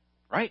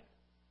 right?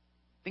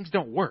 Things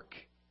don't work.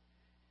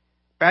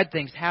 Bad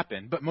things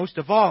happen, but most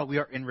of all, we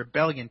are in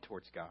rebellion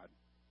towards God.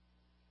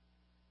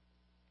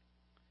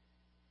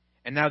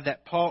 And now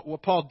that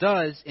what Paul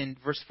does in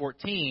verse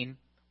 14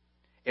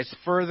 is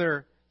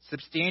further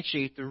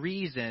substantiate the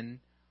reason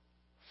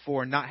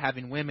for not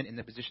having women in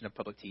the position of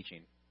public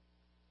teaching.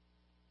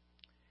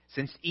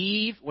 Since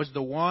Eve was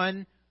the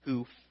one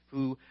who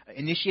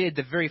initiated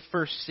the very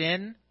first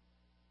sin,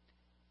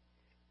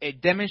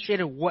 it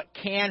demonstrated what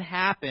can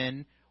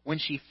happen when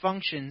she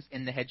functions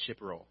in the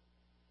headship role.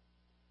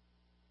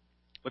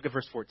 Look at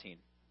verse 14.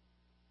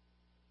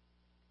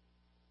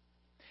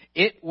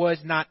 It was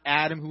not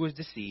Adam who was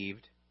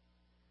deceived,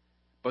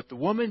 but the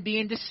woman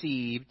being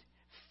deceived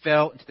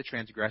fell into the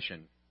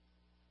transgression.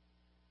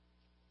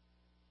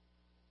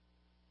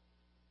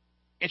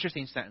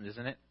 Interesting sentence,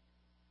 isn't it?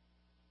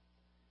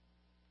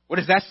 What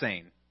is that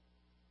saying?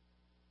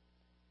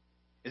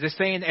 Is it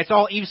saying it's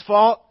all Eve's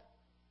fault?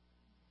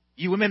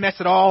 You women mess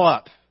it all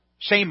up.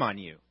 Shame on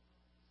you.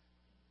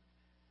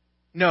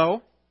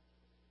 No.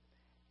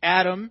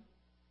 Adam,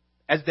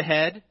 as the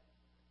head,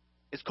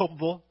 is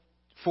culpable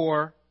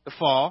for the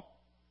fall.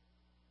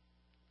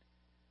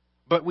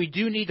 But we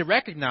do need to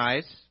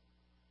recognize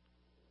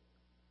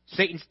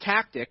Satan's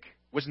tactic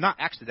was not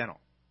accidental.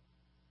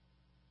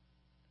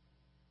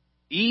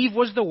 Eve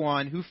was the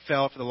one who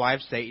fell for the lie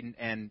of Satan,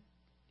 and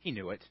he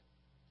knew it.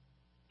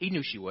 He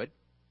knew she would,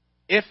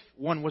 if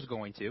one was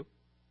going to.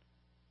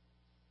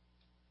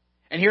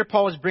 And here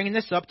Paul is bringing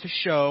this up to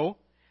show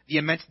the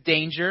immense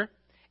danger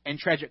and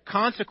tragic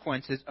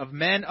consequences of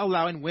men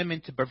allowing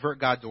women to pervert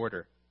God's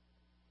order.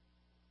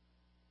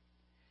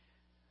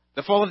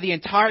 The fall of the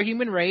entire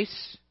human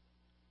race,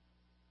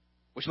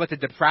 which led to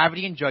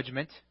depravity and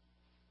judgment,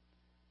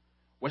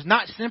 was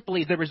not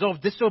simply the result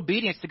of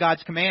disobedience to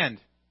God's command,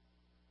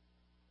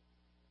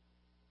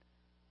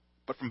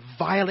 but from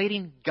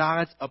violating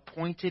God's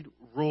appointed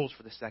rules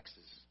for the sexes.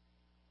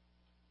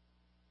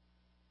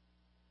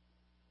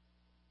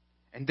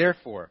 And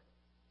therefore,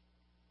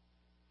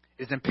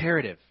 it is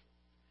imperative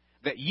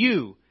that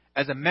you,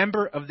 as a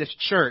member of this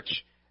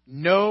church,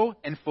 know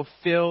and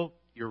fulfill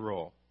your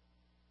role.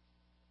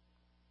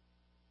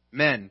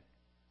 Men,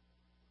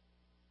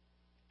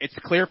 it's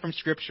clear from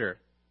Scripture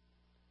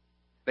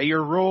that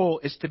your role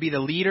is to be the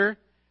leader,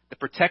 the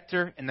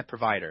protector, and the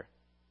provider.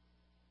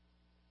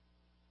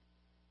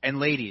 And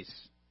ladies,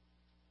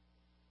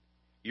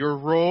 your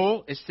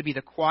role is to be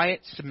the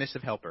quiet,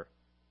 submissive helper.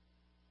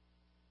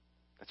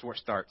 That's where it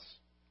starts.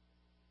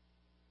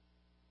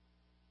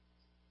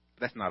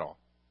 But that's not all.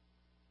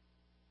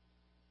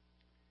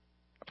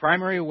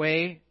 primary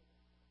way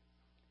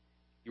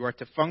you are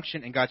to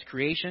function in God's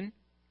creation,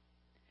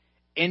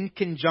 in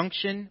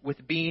conjunction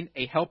with being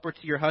a helper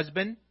to your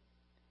husband,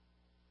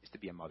 is to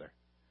be a mother.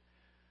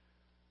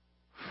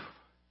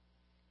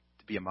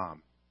 To be a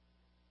mom.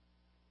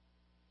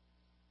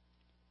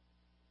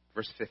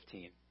 Verse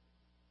 15.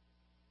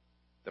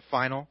 The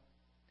final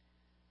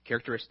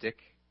characteristic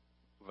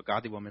of a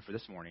godly woman for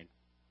this morning.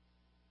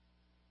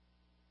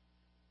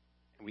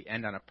 And we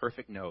end on a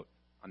perfect note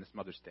on this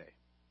Mother's Day.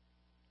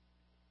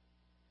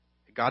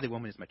 A godly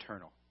woman is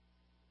maternal.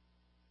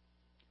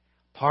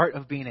 Part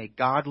of being a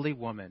godly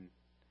woman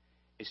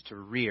is to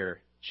rear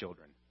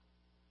children.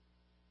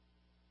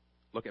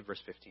 Look at verse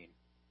 15.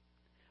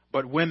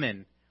 But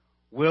women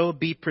will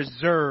be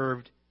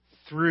preserved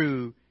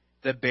through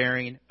the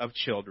bearing of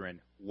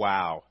children.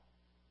 Wow.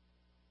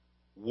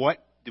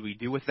 What do we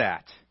do with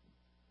that?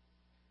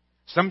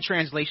 Some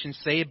translations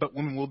say, but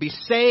women will be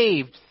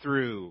saved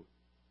through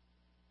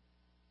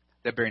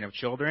the bearing of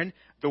children.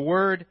 The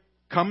word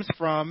comes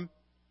from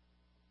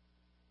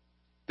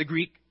the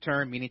Greek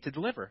term meaning to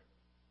deliver.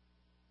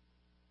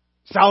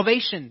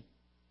 Salvation.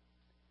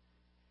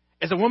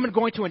 Is a woman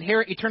going to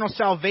inherit eternal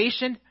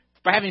salvation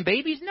by having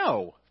babies?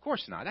 No, of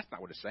course not. That's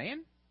not what it's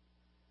saying.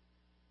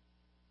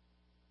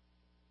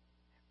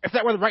 If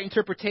that were the right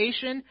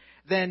interpretation,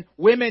 then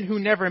women who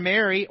never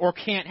marry or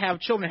can't have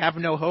children have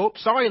no hope.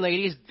 Sorry,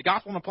 ladies, the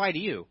gospel won't apply to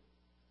you.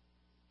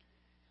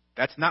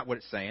 That's not what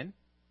it's saying.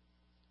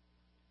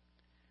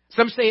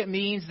 Some say it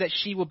means that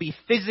she will be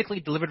physically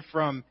delivered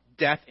from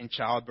death in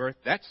childbirth.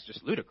 That's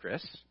just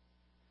ludicrous.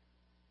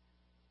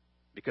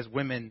 Because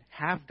women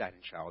have died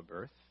in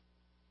childbirth.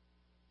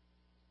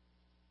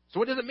 So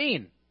what does it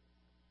mean?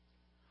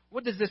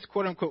 What does this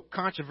quote-unquote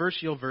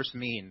controversial verse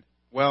mean?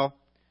 Well,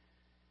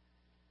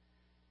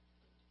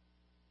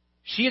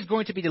 she is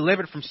going to be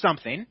delivered from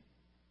something,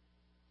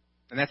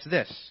 and that's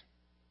this.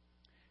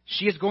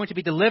 She is going to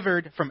be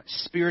delivered from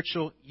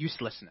spiritual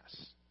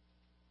uselessness.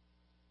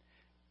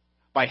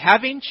 By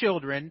having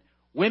children,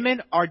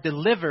 women are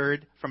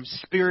delivered from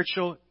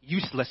spiritual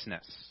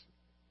uselessness.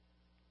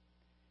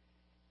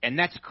 And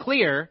that's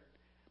clear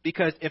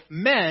because if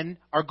men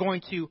are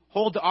going to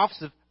hold the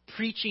office of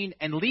preaching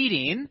and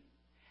leading,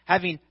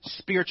 having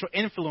spiritual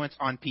influence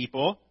on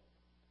people,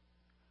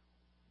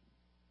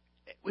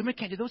 women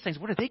can't do those things.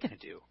 What are they going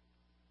to do?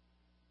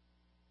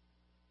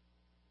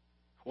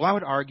 Well, I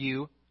would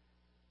argue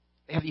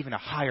they have even a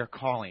higher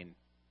calling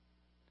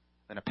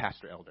than a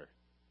pastor elder.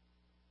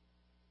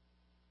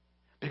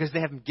 Because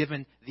they have been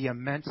given the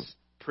immense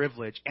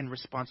privilege and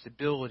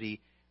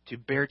responsibility to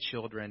bear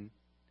children,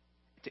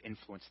 to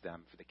influence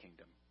them for the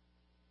kingdom.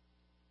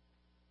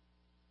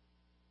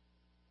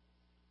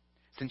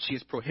 Since she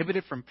is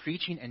prohibited from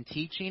preaching and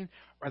teaching,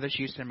 rather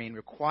she is to remain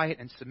quiet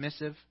and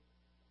submissive,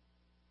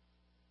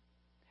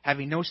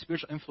 having no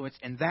spiritual influence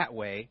in that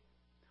way,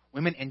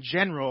 women in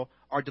general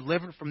are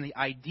delivered from the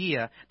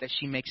idea that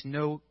she makes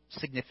no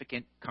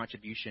significant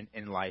contribution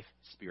in life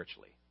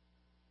spiritually.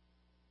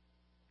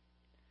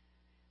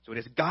 So it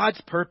is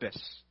God's purpose.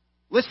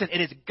 Listen,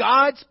 it is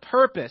God's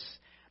purpose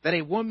that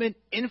a woman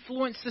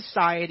influence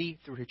society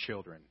through her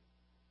children.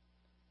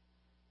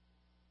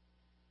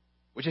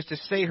 Which is to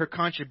say, her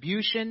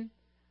contribution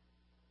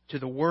to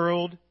the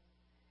world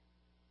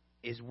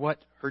is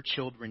what her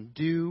children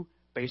do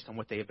based on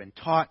what they have been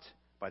taught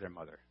by their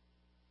mother.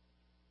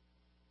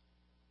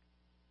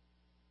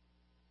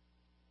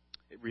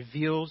 It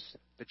reveals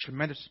the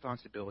tremendous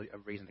responsibility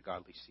of raising the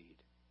godly seed.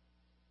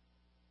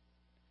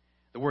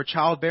 The word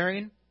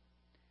childbearing,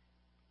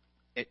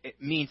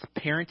 it means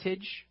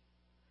parentage.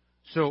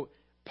 So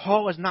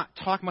Paul is not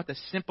talking about the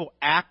simple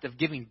act of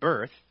giving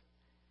birth.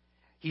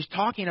 He's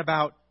talking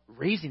about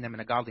raising them in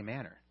a godly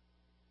manner.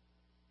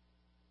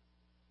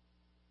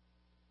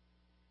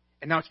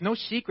 And now it's no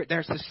secret that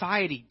our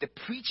society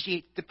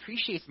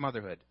depreciates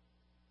motherhood.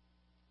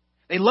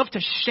 They love to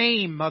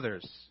shame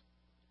mothers.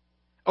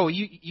 Oh,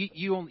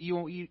 you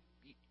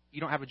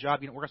don't have a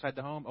job, you don't work outside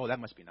the home? Oh, that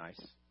must be nice.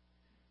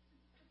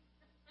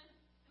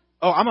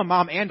 Oh, I'm a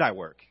mom and I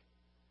work.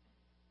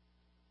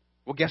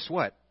 Well, guess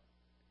what?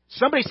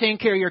 Somebody's taking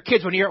care of your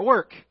kids when you're at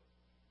work.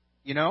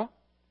 You know?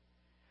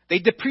 They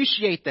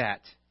depreciate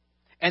that.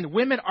 And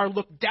women are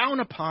looked down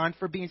upon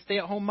for being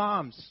stay-at-home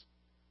moms.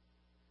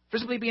 For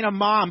simply being a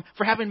mom,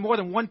 for having more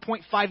than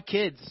 1.5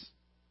 kids.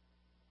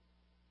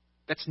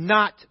 That's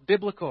not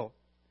biblical.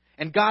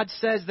 And God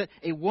says that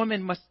a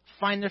woman must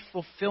find their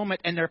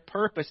fulfillment and their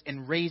purpose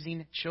in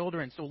raising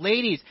children. So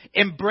ladies,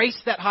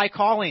 embrace that high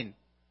calling.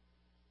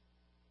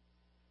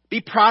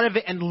 Be proud of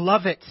it and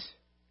love it.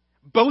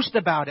 Boast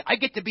about it. I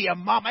get to be a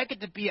mom. I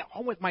get to be at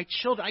home with my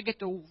children. I get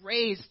to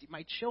raise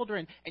my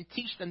children and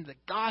teach them the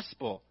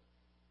gospel.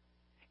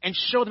 And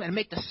show them and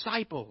make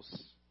disciples.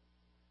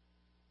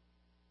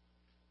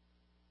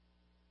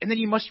 And then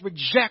you must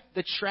reject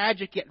the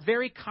tragic yet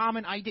very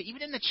common idea,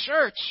 even in the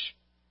church.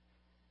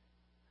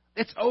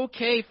 It's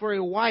okay for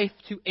a wife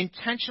to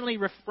intentionally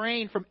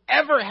refrain from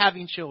ever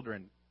having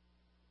children.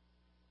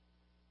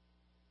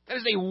 That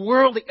is a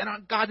worldly and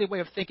ungodly way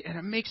of thinking, and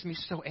it makes me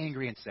so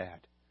angry and sad.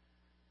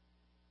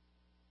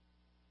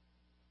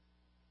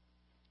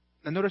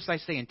 Now notice I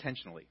say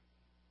intentionally.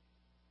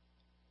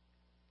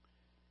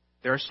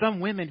 There are some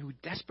women who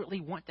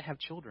desperately want to have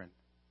children.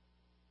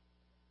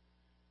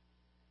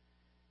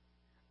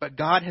 But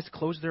God has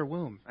closed their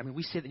womb. I mean,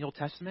 we see it in the Old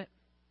Testament.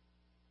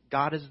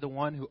 God is the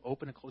one who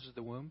opens and closes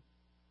the womb.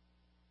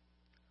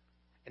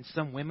 And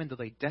some women, though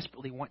they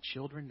desperately want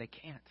children, they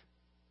can't.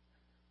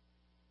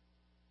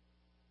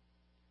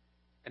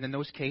 And in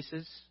those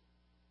cases,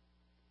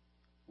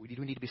 we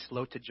do need to be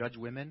slow to judge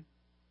women.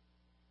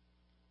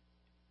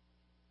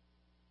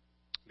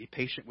 Be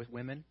patient with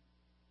women.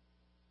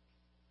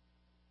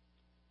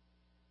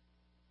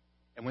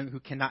 And women who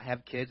cannot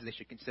have kids, they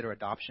should consider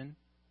adoption.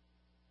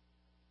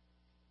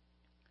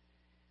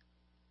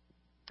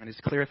 And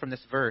it's clear from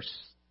this verse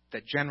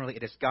that generally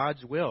it is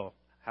God's will,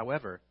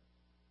 however,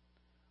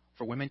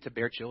 for women to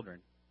bear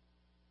children,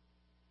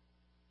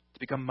 to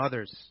become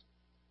mothers,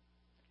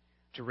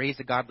 to raise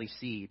a godly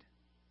seed,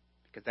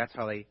 because that's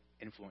how they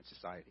influence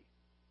society.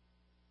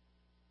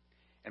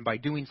 And by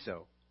doing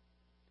so,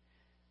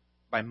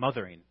 by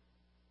mothering,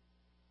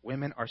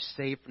 women are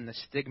saved from the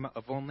stigma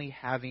of only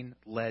having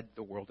led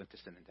the world into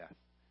sin and death.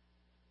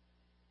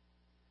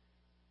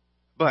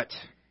 But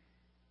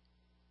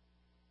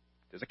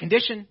there's a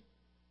condition.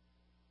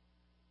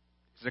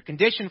 There's a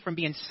condition from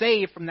being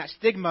saved from that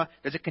stigma.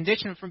 There's a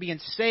condition from being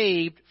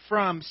saved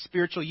from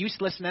spiritual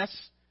uselessness.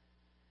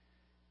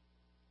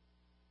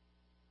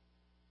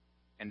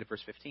 End of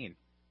verse 15.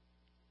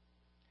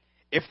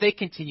 If they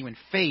continue in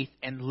faith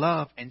and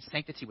love and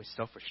sanctity with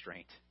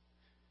self-restraint.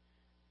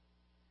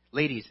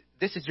 Ladies,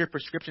 this is your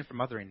prescription for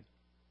mothering.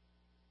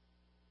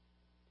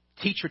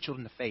 Teach your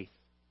children the faith.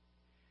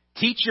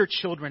 Teach your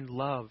children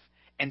love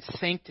and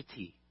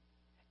sanctity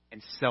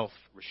and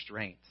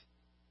self-restraint.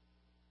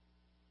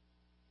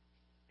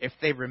 If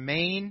they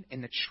remain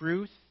in the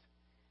truth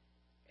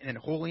and in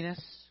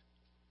holiness,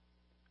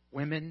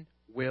 women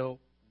will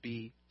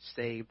be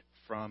saved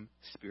from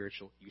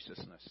spiritual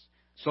uselessness.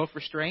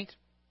 Self-restraint,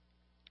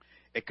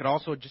 it could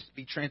also just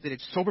be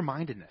translated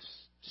sober-mindedness.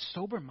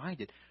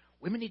 Sober-minded.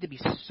 Women need to be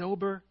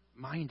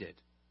sober-minded.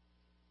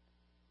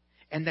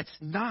 And that's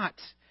not,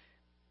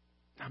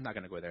 I'm not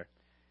going to go there.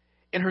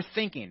 In her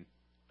thinking,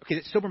 okay,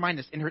 that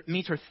sober-mindedness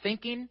means her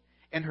thinking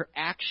and her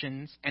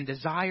actions and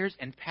desires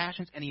and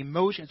passions and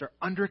emotions are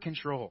under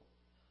control.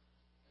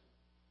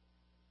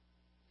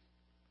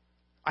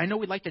 I know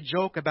we like to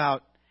joke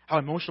about how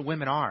emotional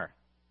women are.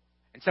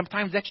 And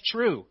sometimes that's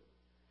true,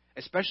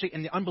 especially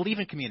in the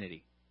unbelieving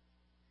community.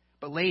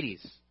 But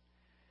ladies,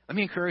 let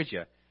me encourage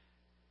you.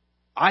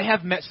 I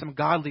have met some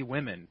godly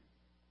women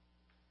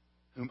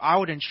whom I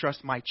would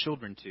entrust my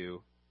children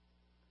to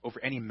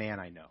over any man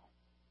I know.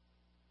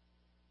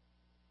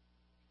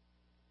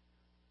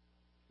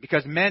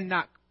 Because men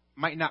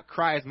might not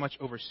cry as much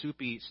over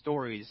soupy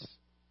stories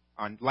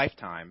on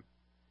Lifetime,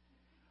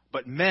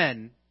 but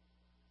men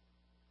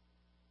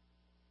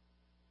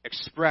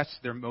express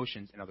their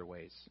emotions in other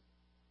ways.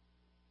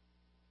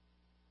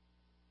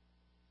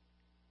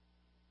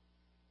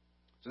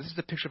 So this is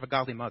a picture of a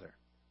godly mother.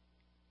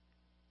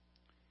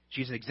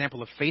 She's an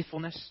example of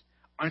faithfulness,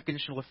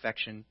 unconditional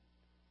affection,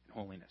 and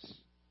holiness.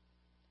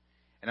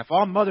 And if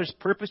all mothers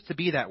purpose to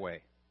be that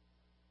way,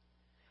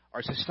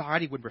 our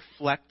society would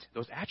reflect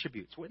those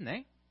attributes, wouldn't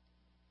they?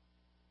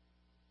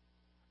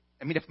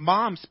 I mean, if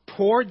moms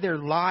poured their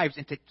lives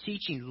into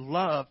teaching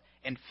love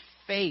and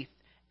faith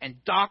and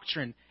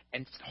doctrine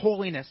and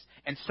holiness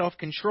and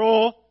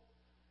self-control,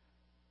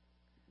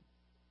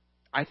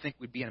 I think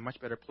we'd be in a much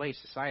better place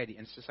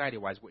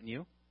society-wise, wouldn't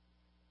you?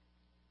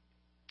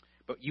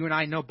 But you and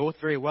I know both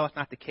very well it's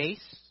not the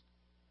case.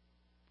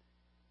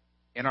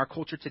 In our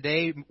culture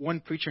today, one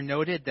preacher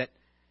noted that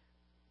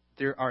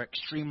there are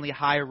extremely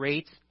high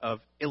rates of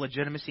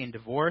illegitimacy and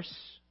divorce.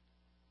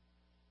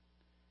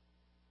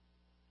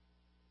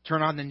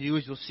 Turn on the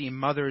news, you'll see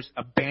mothers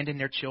abandon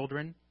their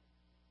children.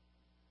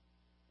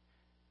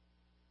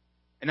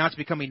 And now it's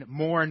becoming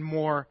more and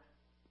more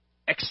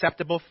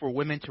acceptable for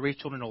women to raise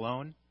children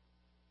alone,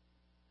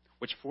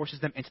 which forces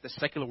them into the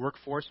secular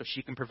workforce so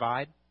she can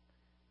provide,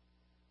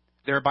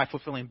 thereby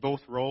fulfilling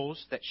both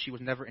roles that she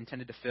was never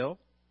intended to fill.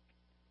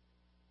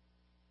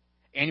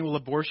 Annual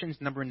abortions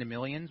number in the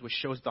millions, which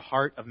shows the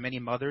heart of many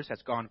mothers has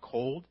gone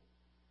cold.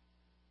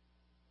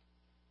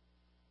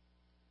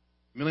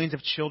 Millions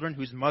of children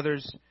whose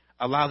mothers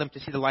allow them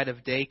to see the light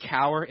of day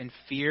cower in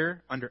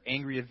fear under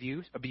angry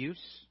abuse.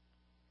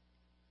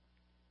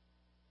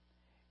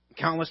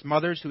 Countless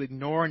mothers who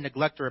ignore,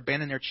 neglect, or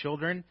abandon their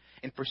children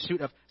in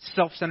pursuit of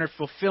self-centered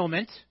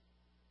fulfillment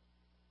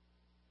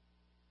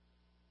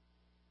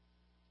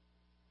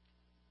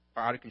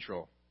are out of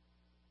control.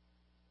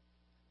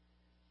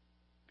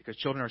 Because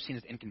children are seen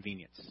as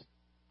inconvenience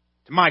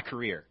to my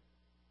career.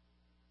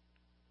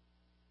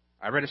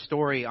 I read a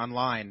story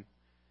online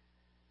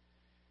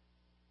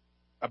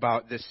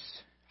about this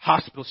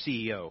hospital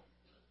CEO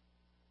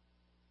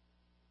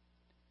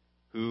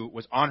who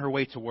was on her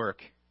way to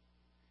work.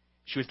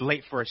 She was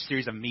late for a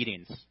series of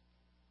meetings.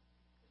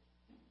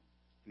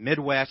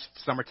 Midwest,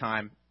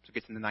 summertime, so it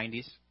gets in the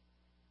 90s.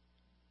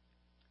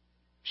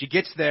 She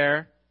gets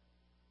there,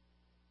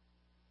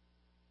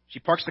 She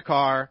parks the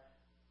car,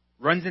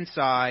 runs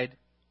inside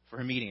for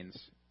her meetings.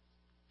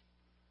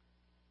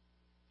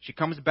 She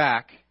comes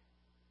back,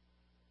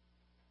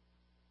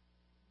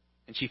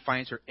 and she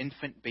finds her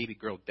infant baby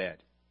girl dead.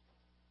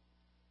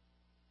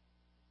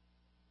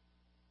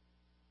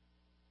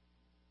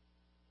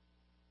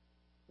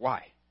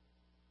 Why?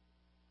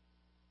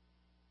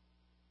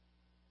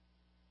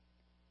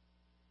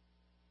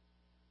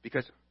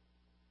 Because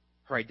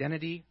her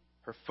identity,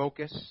 her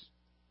focus,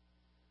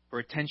 her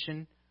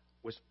attention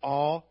was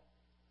all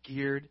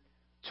geared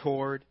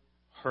toward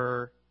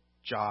her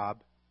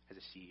job as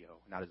a CEO,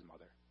 not as a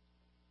mother.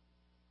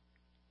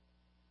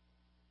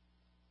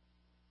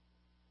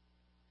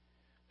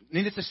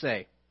 Needless to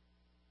say,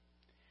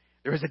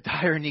 there is a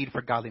dire need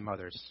for godly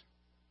mothers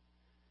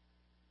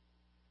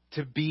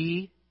to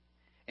be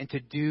and to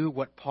do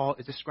what Paul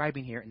is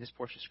describing here in this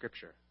portion of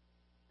Scripture.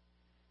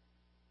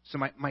 So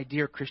my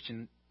dear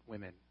Christian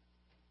women,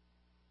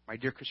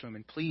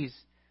 please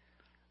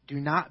do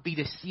not be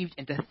deceived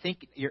into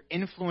thinking your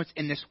influence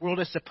in this world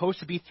is supposed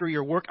to be through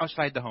your work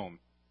outside the home.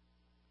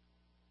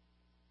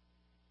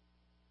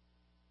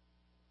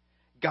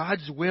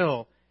 God's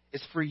will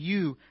is for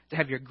you to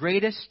have your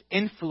greatest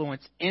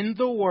influence in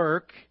the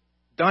work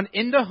done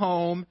in the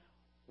home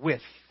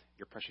with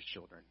your precious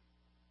children.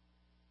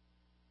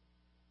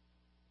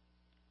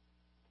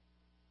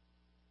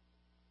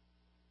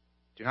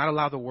 Do not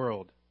allow the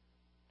world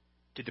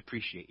to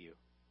depreciate you.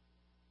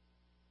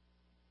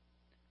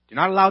 Do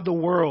not allow the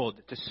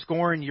world to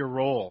scorn your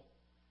role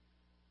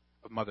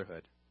of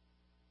motherhood.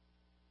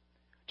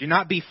 Do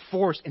not be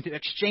forced into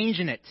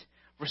exchanging it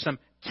for some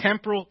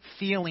temporal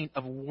feeling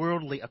of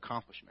worldly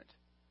accomplishment.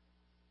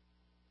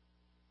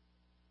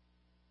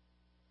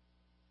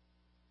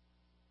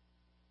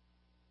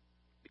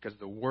 Because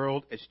the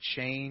world is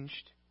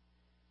changed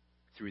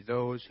through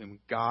those whom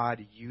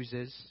God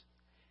uses,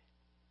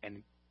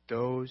 and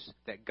those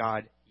that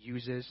God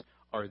uses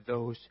are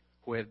those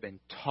who have been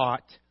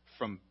taught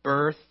from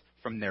birth,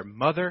 from their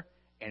mother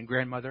and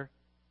grandmother,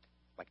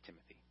 like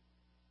Timothy.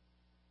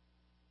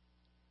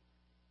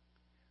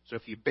 So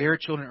if you bear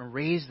children and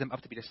raise them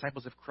up to be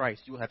disciples of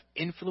Christ, you will have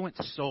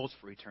influenced souls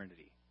for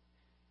eternity.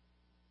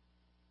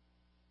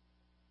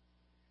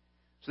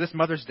 So this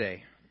Mother's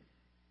Day,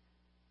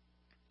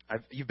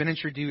 you've been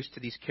introduced to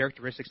these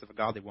characteristics of a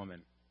godly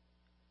woman.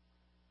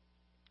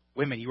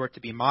 Women, you are to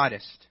be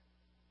modest,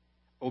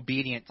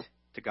 obedient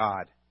to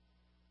God,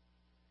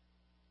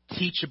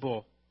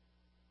 teachable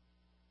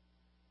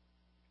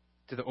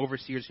to the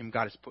overseers whom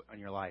God has put on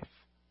your life,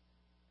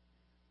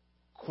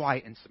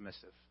 quiet and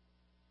submissive,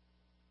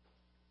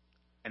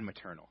 and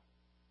maternal.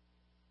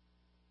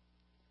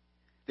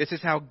 This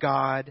is how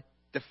God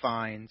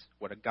defines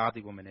what a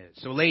godly woman is.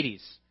 So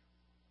ladies,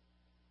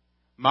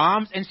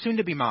 moms and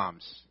soon-to-be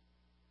moms,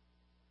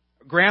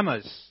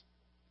 grandmas,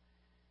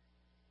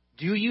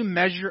 do you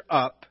measure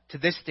up to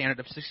this standard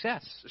of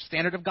success,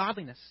 standard of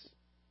godliness?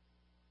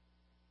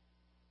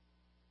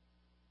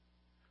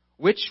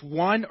 Which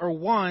one or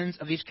ones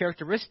of these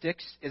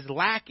characteristics is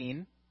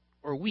lacking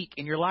or weak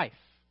in your life?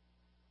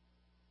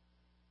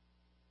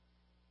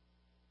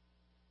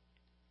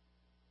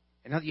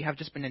 And now that you have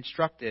just been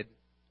instructed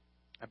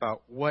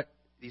about what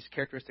these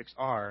characteristics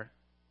are,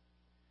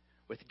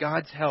 with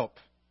God's help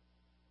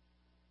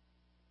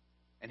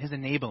and His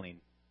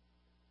enabling,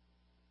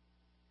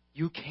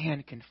 you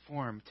can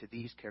conform to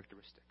these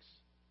characteristics.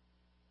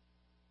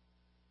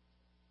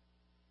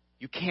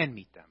 You can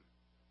meet them.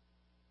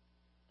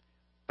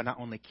 But not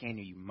only can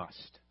you, you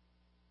must.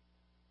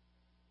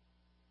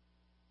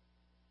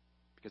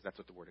 Because that's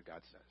what the Word of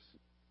God says.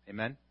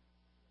 Amen?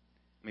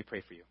 Let me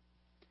pray for you.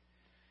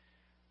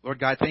 Lord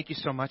God, thank you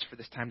so much for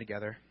this time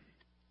together.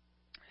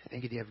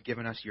 Thank you that you have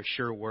given us your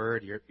sure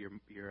word, your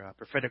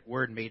prophetic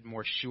word made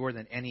more sure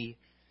than any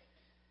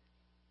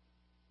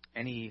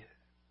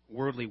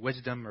worldly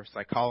wisdom or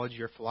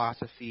psychology or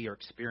philosophy or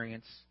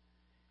experience.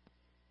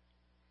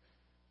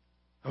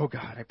 Oh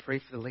God, I pray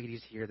for the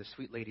ladies here, the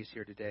sweet ladies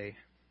here today,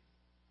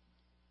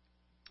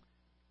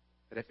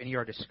 that if any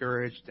are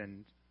discouraged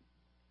and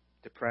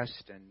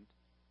depressed and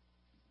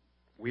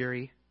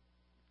weary,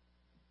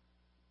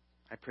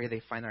 I pray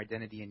they find their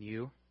identity in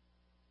you.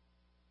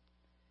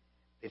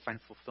 They find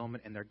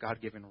fulfillment in their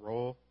God-given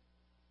role.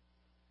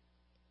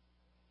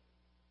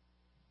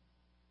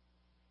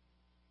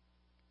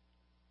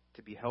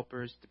 To be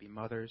helpers, to be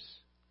mothers,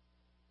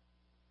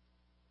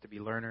 to be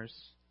learners,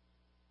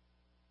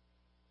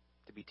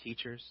 to be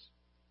teachers.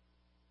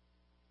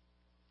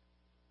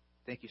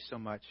 Thank you so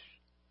much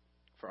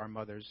for our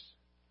mothers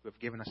who have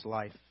given us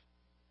life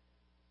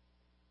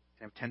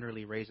and have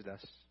tenderly raised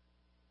us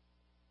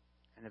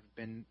and have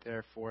been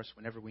there for us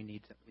whenever we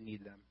need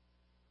them.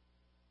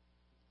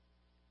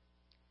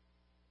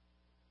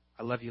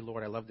 I love you,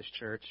 Lord. I love this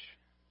church.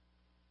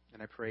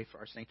 And I pray for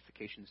our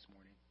sanctification this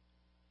morning.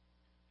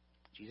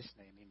 In Jesus'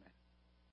 name, amen.